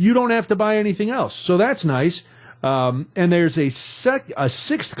Frosty. You don't have to buy anything else, so that's nice. And there's a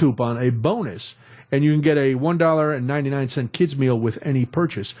sixth coupon, a bonus. And you can get a $1.99 kids meal with any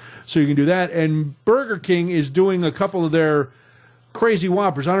purchase. So you can do that. And Burger King is doing a couple of their crazy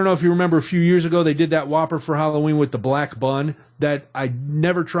Whoppers. I don't know if you remember a few years ago, they did that Whopper for Halloween with the black bun. That I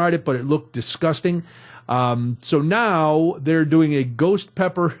never tried it, but it looked disgusting. So now they're doing a ghost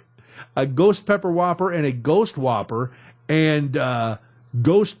pepper Whopper and a ghost Whopper and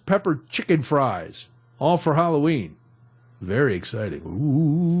ghost pepper chicken fries, all for Halloween. Very exciting.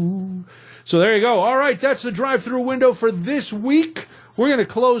 Ooh. So there you go. All right, that's the drive-through window for this week. We're going to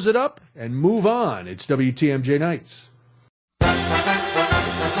close it up and move on. It's WTMJ Nights. Wait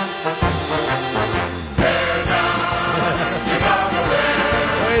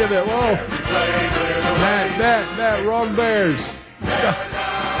a minute. Whoa. Matt, wrong Bears.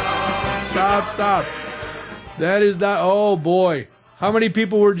 Stop. That is not, oh boy. How many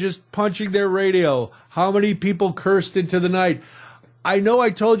people were just punching their radio? How many people cursed into the night? I know I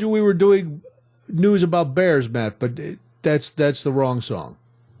told you we were doing news about Bears, Matt, but that's the wrong song.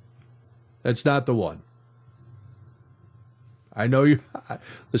 That's not the one. I know you.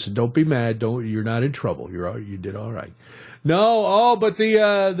 Listen, don't be mad. You're not in trouble. You did all right. No, but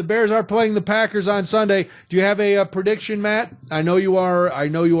the Bears are playing the Packers on Sunday. Do you have a prediction, Matt? I know you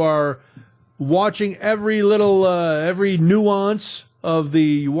are watching every little every nuance of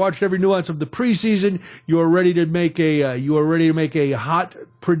you watched every nuance of the preseason. You are ready to make a hot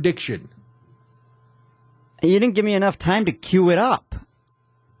prediction. You didn't give me enough time to cue it up.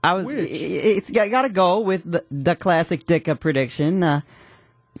 It's got to go with the classic Dicka prediction.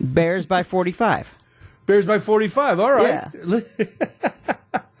 Bears by 45. Bears by 45. All right. Yeah.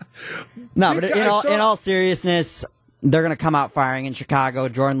 No, but in all seriousness, they're going to come out firing in Chicago.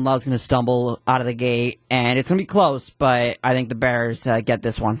 Jordan Love's going to stumble out of the gate, and it's going to be close, but I think the Bears get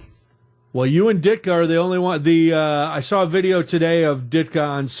this one. Well, you and Ditka are the only one. I saw a video today of Ditka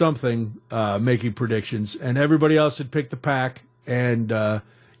on something making predictions, and everybody else had picked the Pack. And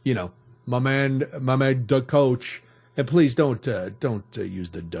my man, the coach. And please don't use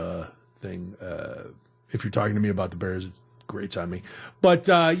the duh thing if you're talking to me about the Bears. It grates on me. But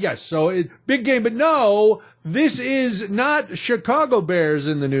yes, so big game. But no, this is not Chicago Bears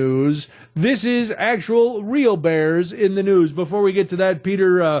in the news. This is actual real Bears in the news. Before we get to that,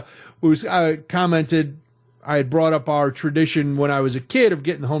 Peter commented, I had brought up our tradition when I was a kid of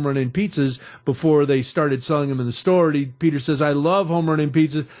getting home run in pizzas before they started selling them in the store. Peter says, I love home run in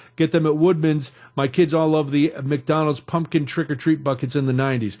pizzas. Get them at Woodman's. My kids all love the McDonald's pumpkin trick-or-treat buckets in the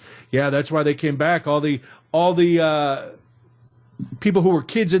 90s. Yeah, that's why they came back. All the people who were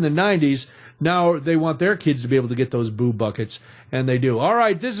kids in the 90s, now they want their kids to be able to get those boo buckets, and they do. All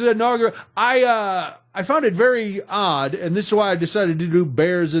right, this is inaugural. I found it very odd, and this is why I decided to do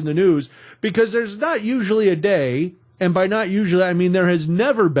Bears in the news, because there's not usually a day, and by not usually, I mean there has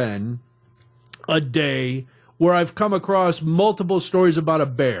never been a day where I've come across multiple stories about a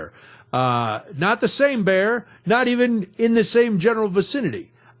bear. Not the same bear, not even in the same general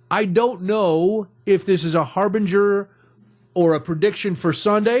vicinity. I don't know if this is a harbinger or a prediction for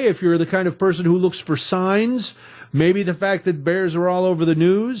Sunday, if you're the kind of person who looks for signs. Maybe the fact that bears are all over the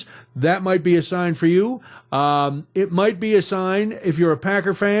news, that might be a sign for you. It might be a sign, if you're a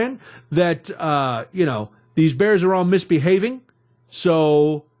Packer fan, that, these bears are all misbehaving.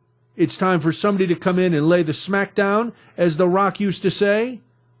 So it's time for somebody to come in and lay the smackdown, as The Rock used to say,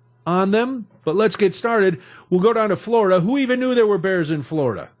 on them. But let's get started. We'll go down to Florida. Who even knew there were bears in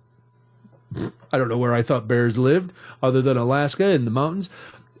Florida? I don't know where I thought bears lived, other than Alaska in the mountains.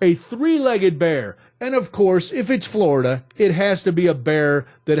 A three-legged bear. And, of course, if it's Florida, it has to be a bear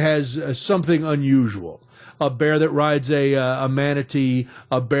that has something unusual. A bear that rides a manatee,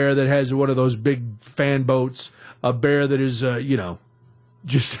 a bear that has one of those big fan boats, a bear that is,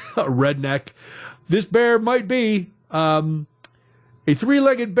 just a redneck. This bear might be a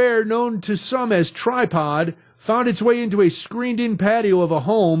three-legged bear known to some as Tripod, found its way into a screened-in patio of a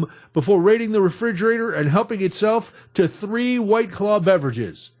home before raiding the refrigerator and helping itself to 3 White Claw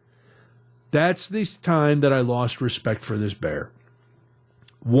beverages. That's the time that I lost respect for this bear.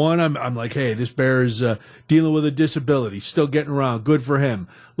 One, I'm like, hey, this bear is dealing with a disability, still getting around. Good for him.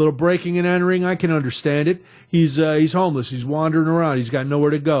 Little breaking and entering, I can understand it. He's homeless. He's wandering around. He's got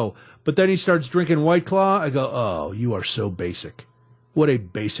nowhere to go. But then he starts drinking White Claw. I go, oh, you are so basic. What a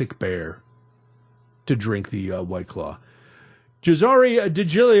basic bear to drink the White Claw. Jazari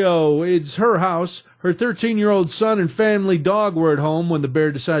DiGilio, it's her house. Her 13-year-old son and family dog were at home when the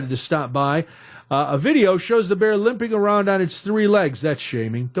bear decided to stop by. A video shows the bear limping around on its 3 legs. That's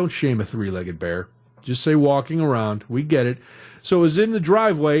shaming. Don't shame a 3-legged bear. Just say walking around. We get it. So it was in the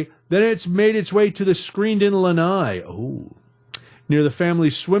driveway. Then it's made its way to the screened-in lanai. Oh, near the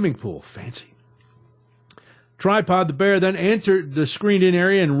family's swimming pool. Fancy. Tripod, the bear, then entered the screened-in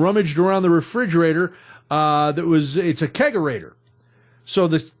area and rummaged around the refrigerator. It's a kegerator. So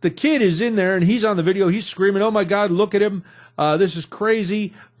the kid is in there, and he's on the video. He's screaming, oh, my God, look at him. This is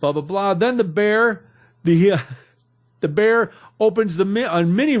crazy, blah, blah, blah. Then the bear opens the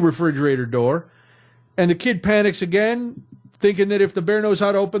mini refrigerator door, and the kid panics again, thinking that if the bear knows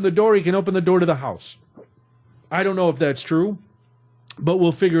how to open the door, he can open the door to the house. I don't know if that's true, but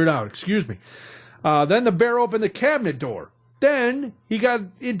we'll figure it out. Excuse me. Then the bear opened the cabinet door. Then he got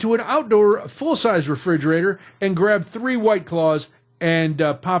into an outdoor full-size refrigerator and grabbed 3 White Claws and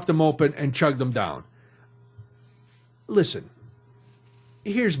popped them open and chugged them down. Listen,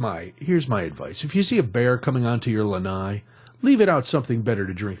 here's my advice. If you see a bear coming onto your lanai, leave it out something better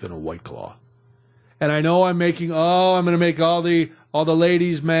to drink than a White Claw. And I know I'm going to make all the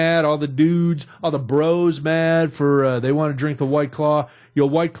ladies mad, all the dudes, all the bros mad for they want to drink the White Claw. You a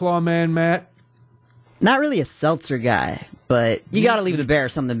White Claw man, Matt? Not really a seltzer guy, but you got to leave the bear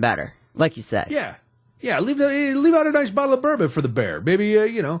something better, like you said. Yeah. Leave out a nice bottle of bourbon for the bear. Maybe a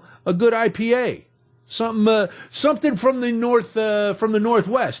good IPA, something from the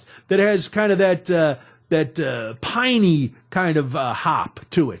northwest that has kind of that piney kind of hop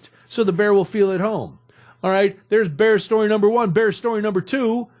to it, so the bear will feel at home. All right, there's bear story number 1. Bear story number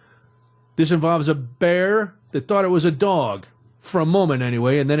 2. This involves a bear that thought it was a dog. for a moment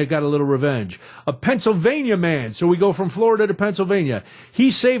anyway, and then it got a little revenge. A Pennsylvania man, so we go from Florida to Pennsylvania.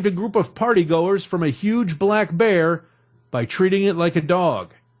 He saved a group of partygoers from a huge black bear by treating it like a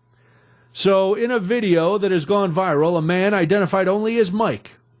dog. So in a video that has gone viral, a man identified only as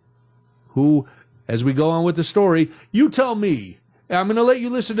Mike, who, as we go on with the story, you tell me. I'm going to let you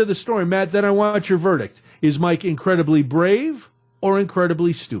listen to the story, Matt, then I want your verdict. Is Mike incredibly brave or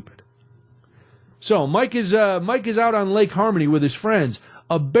incredibly stupid? So Mike is out on Lake Harmony with his friends.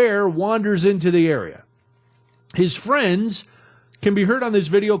 A bear wanders into the area. His friends can be heard on this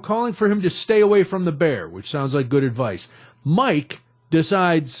video calling for him to stay away from the bear, which sounds like good advice. Mike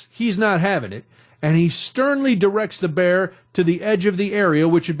decides he's not having it, and he sternly directs the bear to the edge of the area,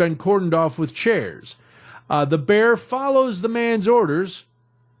 which had been cordoned off with chairs. The bear follows the man's orders,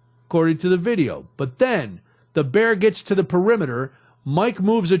 according to the video. But then the bear gets to the perimeter. Mike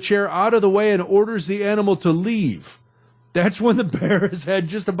moves a chair out of the way and orders the animal to leave. That's when the bear has had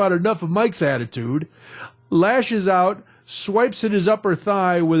just about enough of Mike's attitude, lashes out, swipes at his upper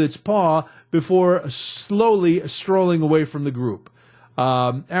thigh with its paw before slowly strolling away from the group.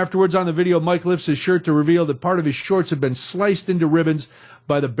 Afterwards on the video, Mike lifts his shirt to reveal that part of his shorts have been sliced into ribbons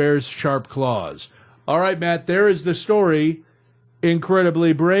by the bear's sharp claws. All right, Matt, there is the story.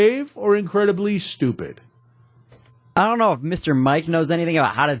 Incredibly brave or incredibly stupid? I don't know if Mr. Mike knows anything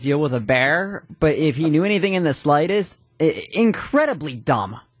about how to deal with a bear, but if he knew anything in the slightest, incredibly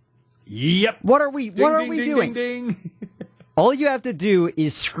dumb. Yep. What are we doing? Ding. All you have to do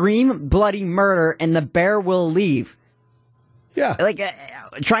is scream bloody murder and the bear will leave. Yeah. Like,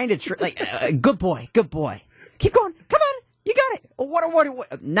 good boy. Keep going. Come on. You got it.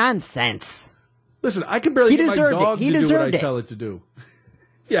 What nonsense. Listen, I can barely get my dog to do what I tell it to do.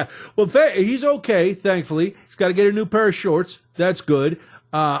 Yeah. Well, he's okay, thankfully. He's got to get a new pair of shorts. That's good.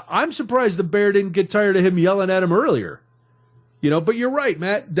 I'm surprised the bear didn't get tired of him yelling at him earlier. But you're right,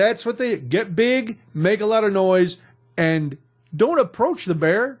 Matt. That's what they get big, make a lot of noise, and don't approach the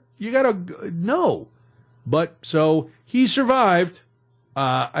bear. You got to know. But so he survived.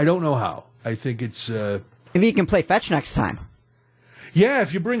 I don't know how. I think it's. Maybe you can play fetch next time. Yeah,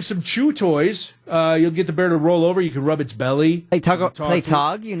 if you bring some chew toys, you'll get the bear to roll over. You can rub its belly. Play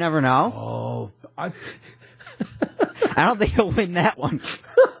tug. You never know. Oh, I don't think he'll win that one.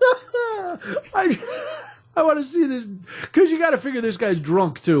 I want to see this because you got to figure this guy's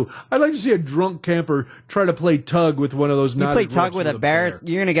drunk too. I'd like to see a drunk camper try to play tug with one of those. You play tug with a bear,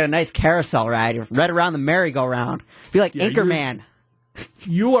 you're gonna get a nice carousel ride right around the merry-go-round. Be like Anchorman.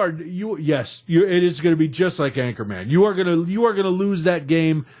 Yes, it is going to be just like Anchorman. You are going to lose that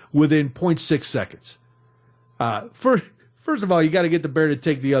game within 0.6 seconds. First of all, you got to get the bear to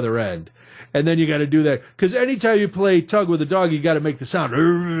take the other end, and then you got to do that because anytime you play tug with a dog, you got to make the sound.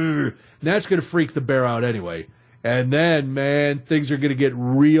 And that's going to freak the bear out anyway. And then, man, things are going to get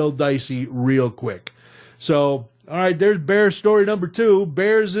real dicey real quick. So, all right, there's bear story number 2.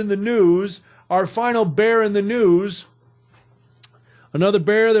 Bears in the news. Our final bear in the news. Another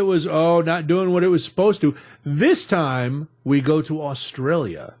bear that was, not doing what it was supposed to. This time, we go to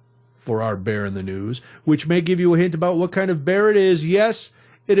Australia for our bear in the news, which may give you a hint about what kind of bear it is. Yes,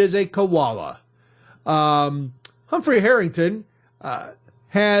 it is a koala. Humphrey Harrington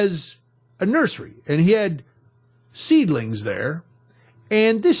has a nursery, and he had seedlings there.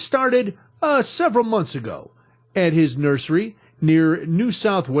 And this started several months ago at his nursery near New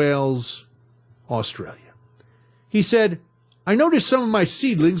South Wales, Australia. He said, I noticed some of my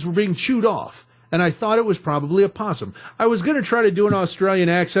seedlings were being chewed off, and I thought it was probably a possum. I was going to try to do an Australian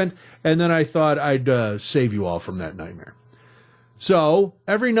accent, and then I thought I'd save you all from that nightmare. So,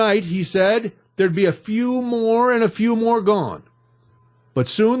 every night, he said, there'd be a few more and a few more gone. But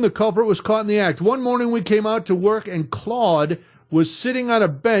soon the culprit was caught in the act. One morning we came out to work, and Claude was sitting on a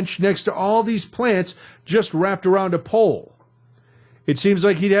bench next to all these plants just wrapped around a pole. It seems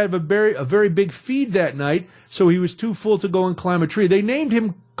like he'd have a very big feed that night, so he was too full to go and climb a tree. They named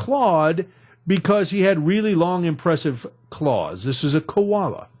him Claude because he had really long, impressive claws. This is a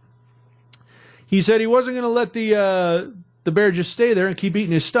koala. He said he wasn't going to let the bear just stay there and keep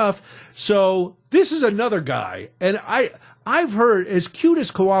eating his stuff. So this is another guy, and I've heard, as cute as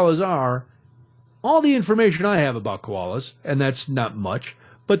koalas are, all the information I have about koalas, and that's not much,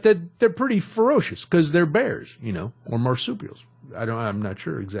 but that they're pretty ferocious because they're bears, or marsupials. I'm not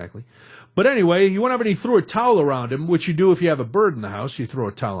sure exactly. But anyway, he went up and he threw a towel around him, which you do if you have a bird in the house. You throw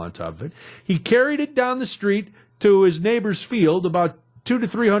a towel on top of it. He carried it down the street to his neighbor's field about 200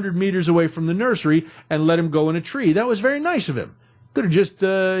 to 300 meters away from the nursery and let him go in a tree. That was very nice of him. Could have just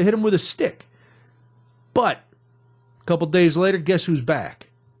hit him with a stick. But a couple days later, guess who's back?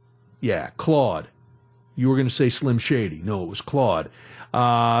 Yeah, Claude. You were going to say Slim Shady. No, it was Claude.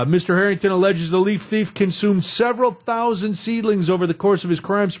 Mr. Harrington alleges the leaf thief consumed several thousand seedlings over the course of his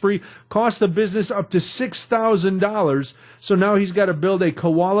crime spree, cost the business up to $6,000. So now he's got to build a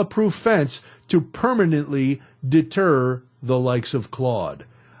koala-proof fence to permanently deter the likes of Claude.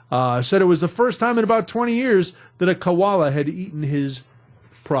 Said it was the first time in about 20 years that a koala had eaten his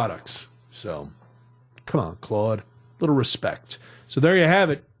products. So, come on, Claude. Little respect. So there you have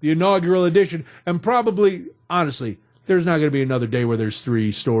it, the inaugural edition. And probably, honestly, there's not going to be another day where there's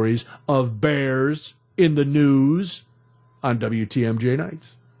 3 stories of bears in the news on WTMJ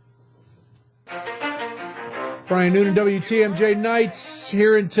Nights. Brian Noonan, WTMJ Nights,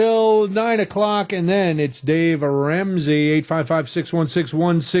 here until 9 o'clock, and then it's Dave Ramsey,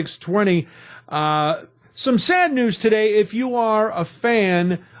 855-616-1620. Some sad news today if you are a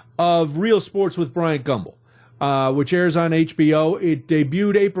fan of Real Sports with Bryant Gumbel, which airs on HBO. It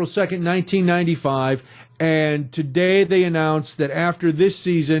debuted April 2nd, 1995, and today they announced that after this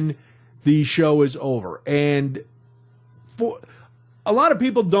season, the show is over. And for a lot of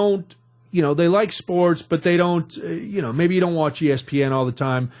people don't, they like sports, but they don't, maybe you don't watch ESPN all the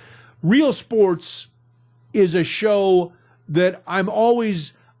time. Real Sports is a show that I'm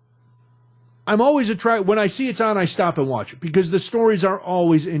always attracted. When I see it's on, I stop and watch it because the stories are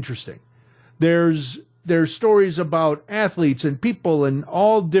always interesting. There's stories about athletes and people and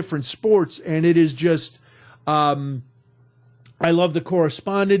all different sports, and it is just, I love the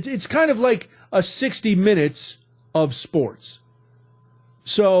correspondence. It's kind of like a 60 minutes of sports.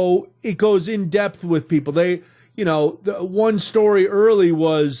 So it goes in depth with people. The one story early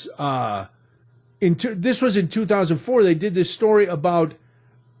was, this was in 2004. They did this story about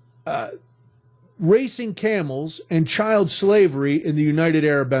racing camels and child slavery in the United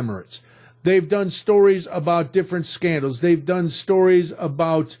Arab Emirates. They've done stories about different scandals. They've done stories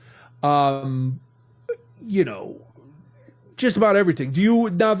about, just about everything.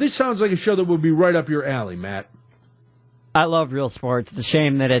 Now this sounds like a show that would be right up your alley, Matt. I love Real Sports. It's a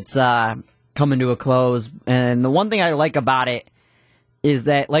shame that it's coming to a close. And the one thing I like about it is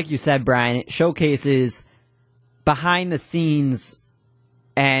that, like you said, Brian, it showcases behind the scenes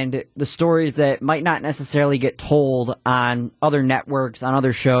and the stories that might not necessarily get told on other networks, on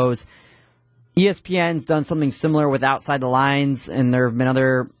other shows. ESPN's done something similar with Outside the Lines, and there have been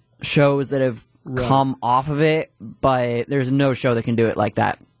other shows that have come off of it, but there's no show that can do it like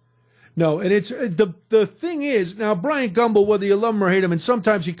that. No, and it's the thing is, now Brian Gumbel, whether you love him or hate him, and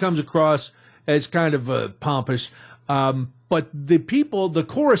sometimes he comes across as kind of pompous, but the people, the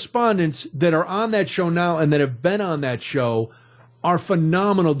correspondents that are on that show now and that have been on that show are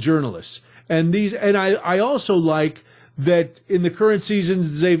phenomenal journalists. And I also like that in the current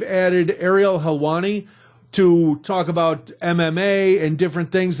seasons they've added Ariel Helwani to talk about MMA and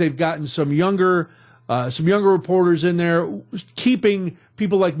different things. They've gotten some younger reporters in there, keeping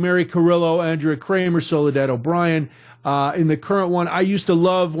people like Mary Carrillo, Andrea Kramer, Soledad O'Brien. In the current one, I used to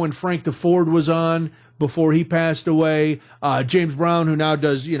love when Frank DeFord was on before he passed away. James Brown, who now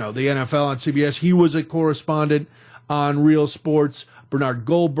does, the NFL on CBS, he was a correspondent on Real Sports. Bernard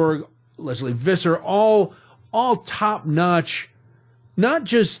Goldberg, Leslie Visser, all top-notch, not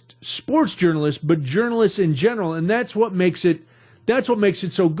just sports journalists, but journalists in general. And that's what makes it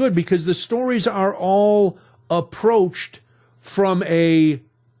so good, because the stories are all approached from a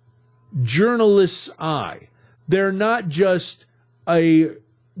journalist's eye. They're not just a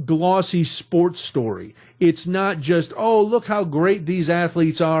glossy sports story. It's not just, oh, look how great these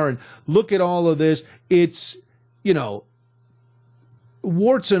athletes are and look at all of this. It's,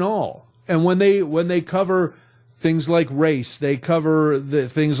 warts and all. And when they cover things like race, they cover the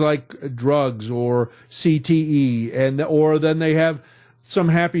things like drugs or CTE, or then they have some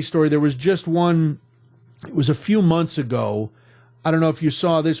happy story. There was just one, it was a few months ago. I don't know if you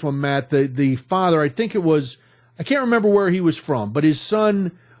saw this one, Matt. The father, I think it was, I can't remember where he was from, but his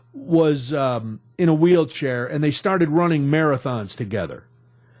son was in a wheelchair, and they started running marathons together.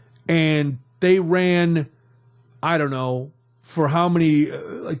 And they ran, I don't know, for how many,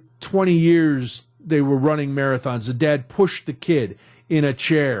 like 20 years they were running marathons. The dad pushed the kid in a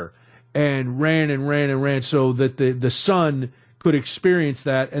chair and ran so that the son could experience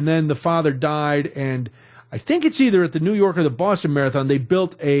that. And then the father died, and I think it's either at the New York or the Boston Marathon, they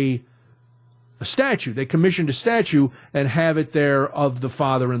built a statue. They commissioned a statue and have it there of the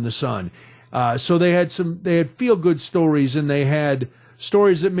father and the son. So they had feel-good stories, and they had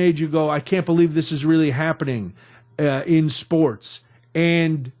stories that made you go, I can't believe this is really happening in sports.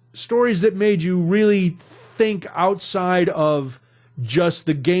 And stories that made you really think outside of just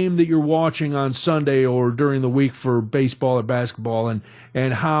the game that you're watching on Sunday or during the week for baseball or basketball,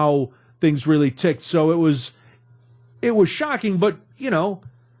 and how things really ticked. So it was shocking, but,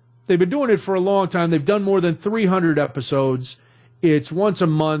 they've been doing it for a long time. They've done more than 300 episodes. It's once a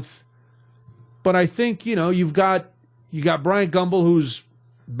month. But I think, you got Brian Gumbel, who's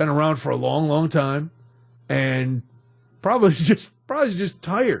been around for a long, long time, and probably just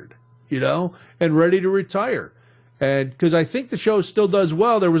tired, and ready to retire. And because I think the show still does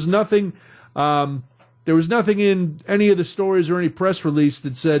well. There was nothing in any of the stories or any press release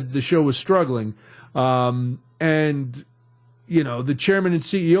that said the show was struggling. And the chairman and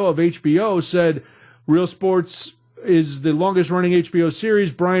CEO of HBO said Real Sports is the longest-running HBO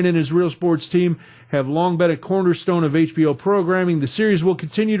series. Brian and his Real Sports team have long been a cornerstone of HBO programming. The series will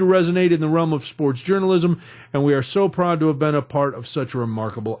continue to resonate in the realm of sports journalism, and we are so proud to have been a part of such a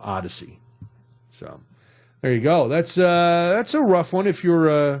remarkable odyssey. So, there you go. That's a rough one if you're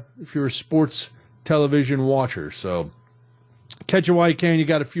a sports television watcher. So, catch it while you can. You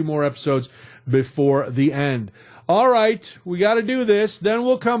got a few more episodes before the end. All right, we got to do this. Then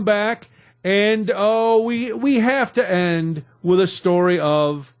we'll come back. And, we have to end with a story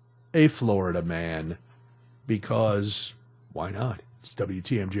of a Florida man. Because, why not? It's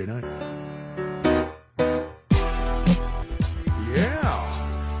WTMJ Night.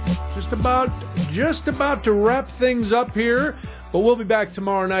 Yeah. Just about to wrap things up here. But we'll be back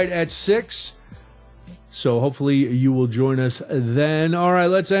tomorrow night at 6. So hopefully you will join us then. All right,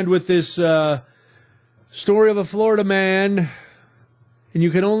 let's end with this story of a Florida man. And you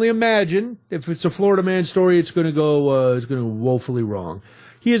can only imagine, if it's a Florida man story, it's going to go woefully wrong.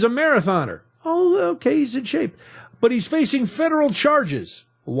 He is a marathoner. Oh, okay, he's in shape. But he's facing federal charges.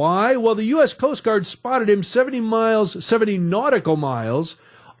 Why? Well, the U.S. Coast Guard spotted him 70 nautical miles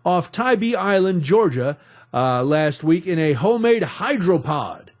off Tybee Island, Georgia, last week in a homemade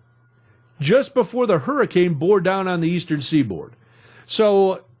hydropod, just before the hurricane bore down on the eastern seaboard.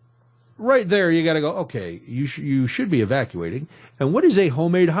 So, right there, you got to go, okay, you should be evacuating. And what is a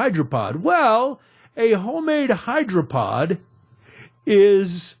homemade hydropod? Well, a homemade hydropod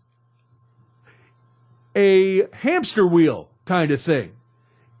is a hamster wheel kind of thing.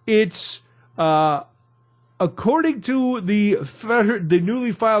 It's, according to the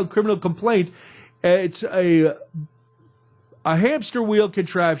newly filed criminal complaint, it's a hamster wheel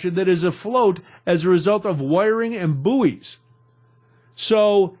contraption that is afloat as a result of wiring and buoys.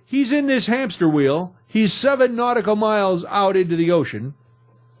 So he's in this hamster wheel. He's 7 nautical miles out into the ocean.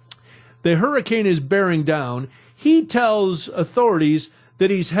 The hurricane is bearing down. He tells authorities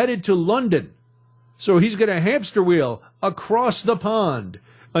that he's headed to London. So he's going to hamster wheel across the pond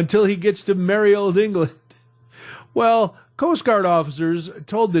until he gets to merry old England. Well, Coast Guard officers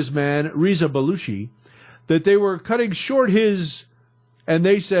told this man, Reza Baluchi, that they were cutting short his, and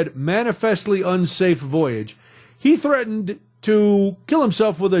they said, manifestly unsafe voyage. He threatened to kill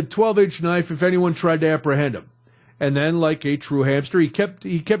himself with a 12-inch knife if anyone tried to apprehend him. And then, like a true hamster, he kept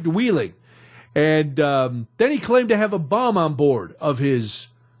wheeling. And then he claimed to have a bomb on board of his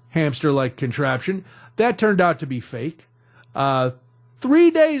hamster-like contraption. That turned out to be fake. 3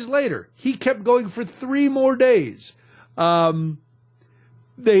 days later, he kept going for 3 more days.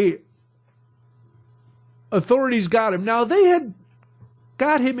 Authorities got him. Now, they had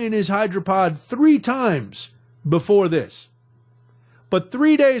got him in his hydropod 3 times before this. But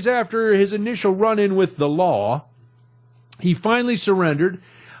 3 days after his initial run-in with the law, he finally surrendered.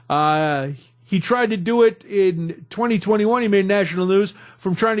 He tried to do it in 2021. He made national news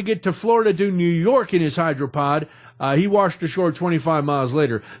from trying to get to Florida to New York in his hydropod. He washed ashore 25 miles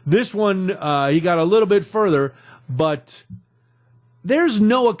later. This one, he got a little bit further, but there's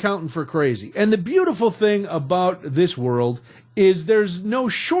no accounting for crazy. And the beautiful thing about this world is there's no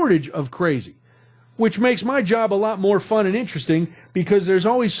shortage of crazy, which makes my job a lot more fun and interesting because there's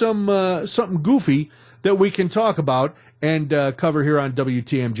always something goofy that we can talk about and cover here on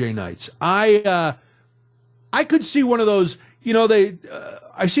WTMJ Nights. I could see one of those,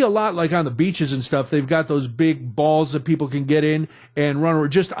 I see a lot like on the beaches and stuff. They've got those big balls that people can get in and run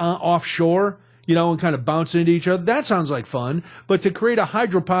just offshore, and kind of bounce into each other. That sounds like fun. But to create a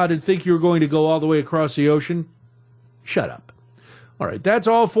hydropod and think you're going to go all the way across the ocean, shut up. All right, that's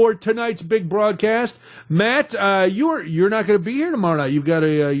all for tonight's big broadcast. Matt, you're not going to be here tomorrow night. You've got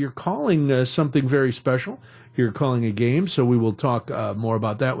you're calling something very special. You're calling a game, so we will talk more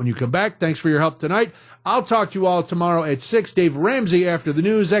about that when you come back. Thanks for your help tonight. I'll talk to you all tomorrow at 6. Dave Ramsey after the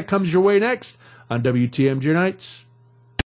news. That comes your way next on WTMJ Nights.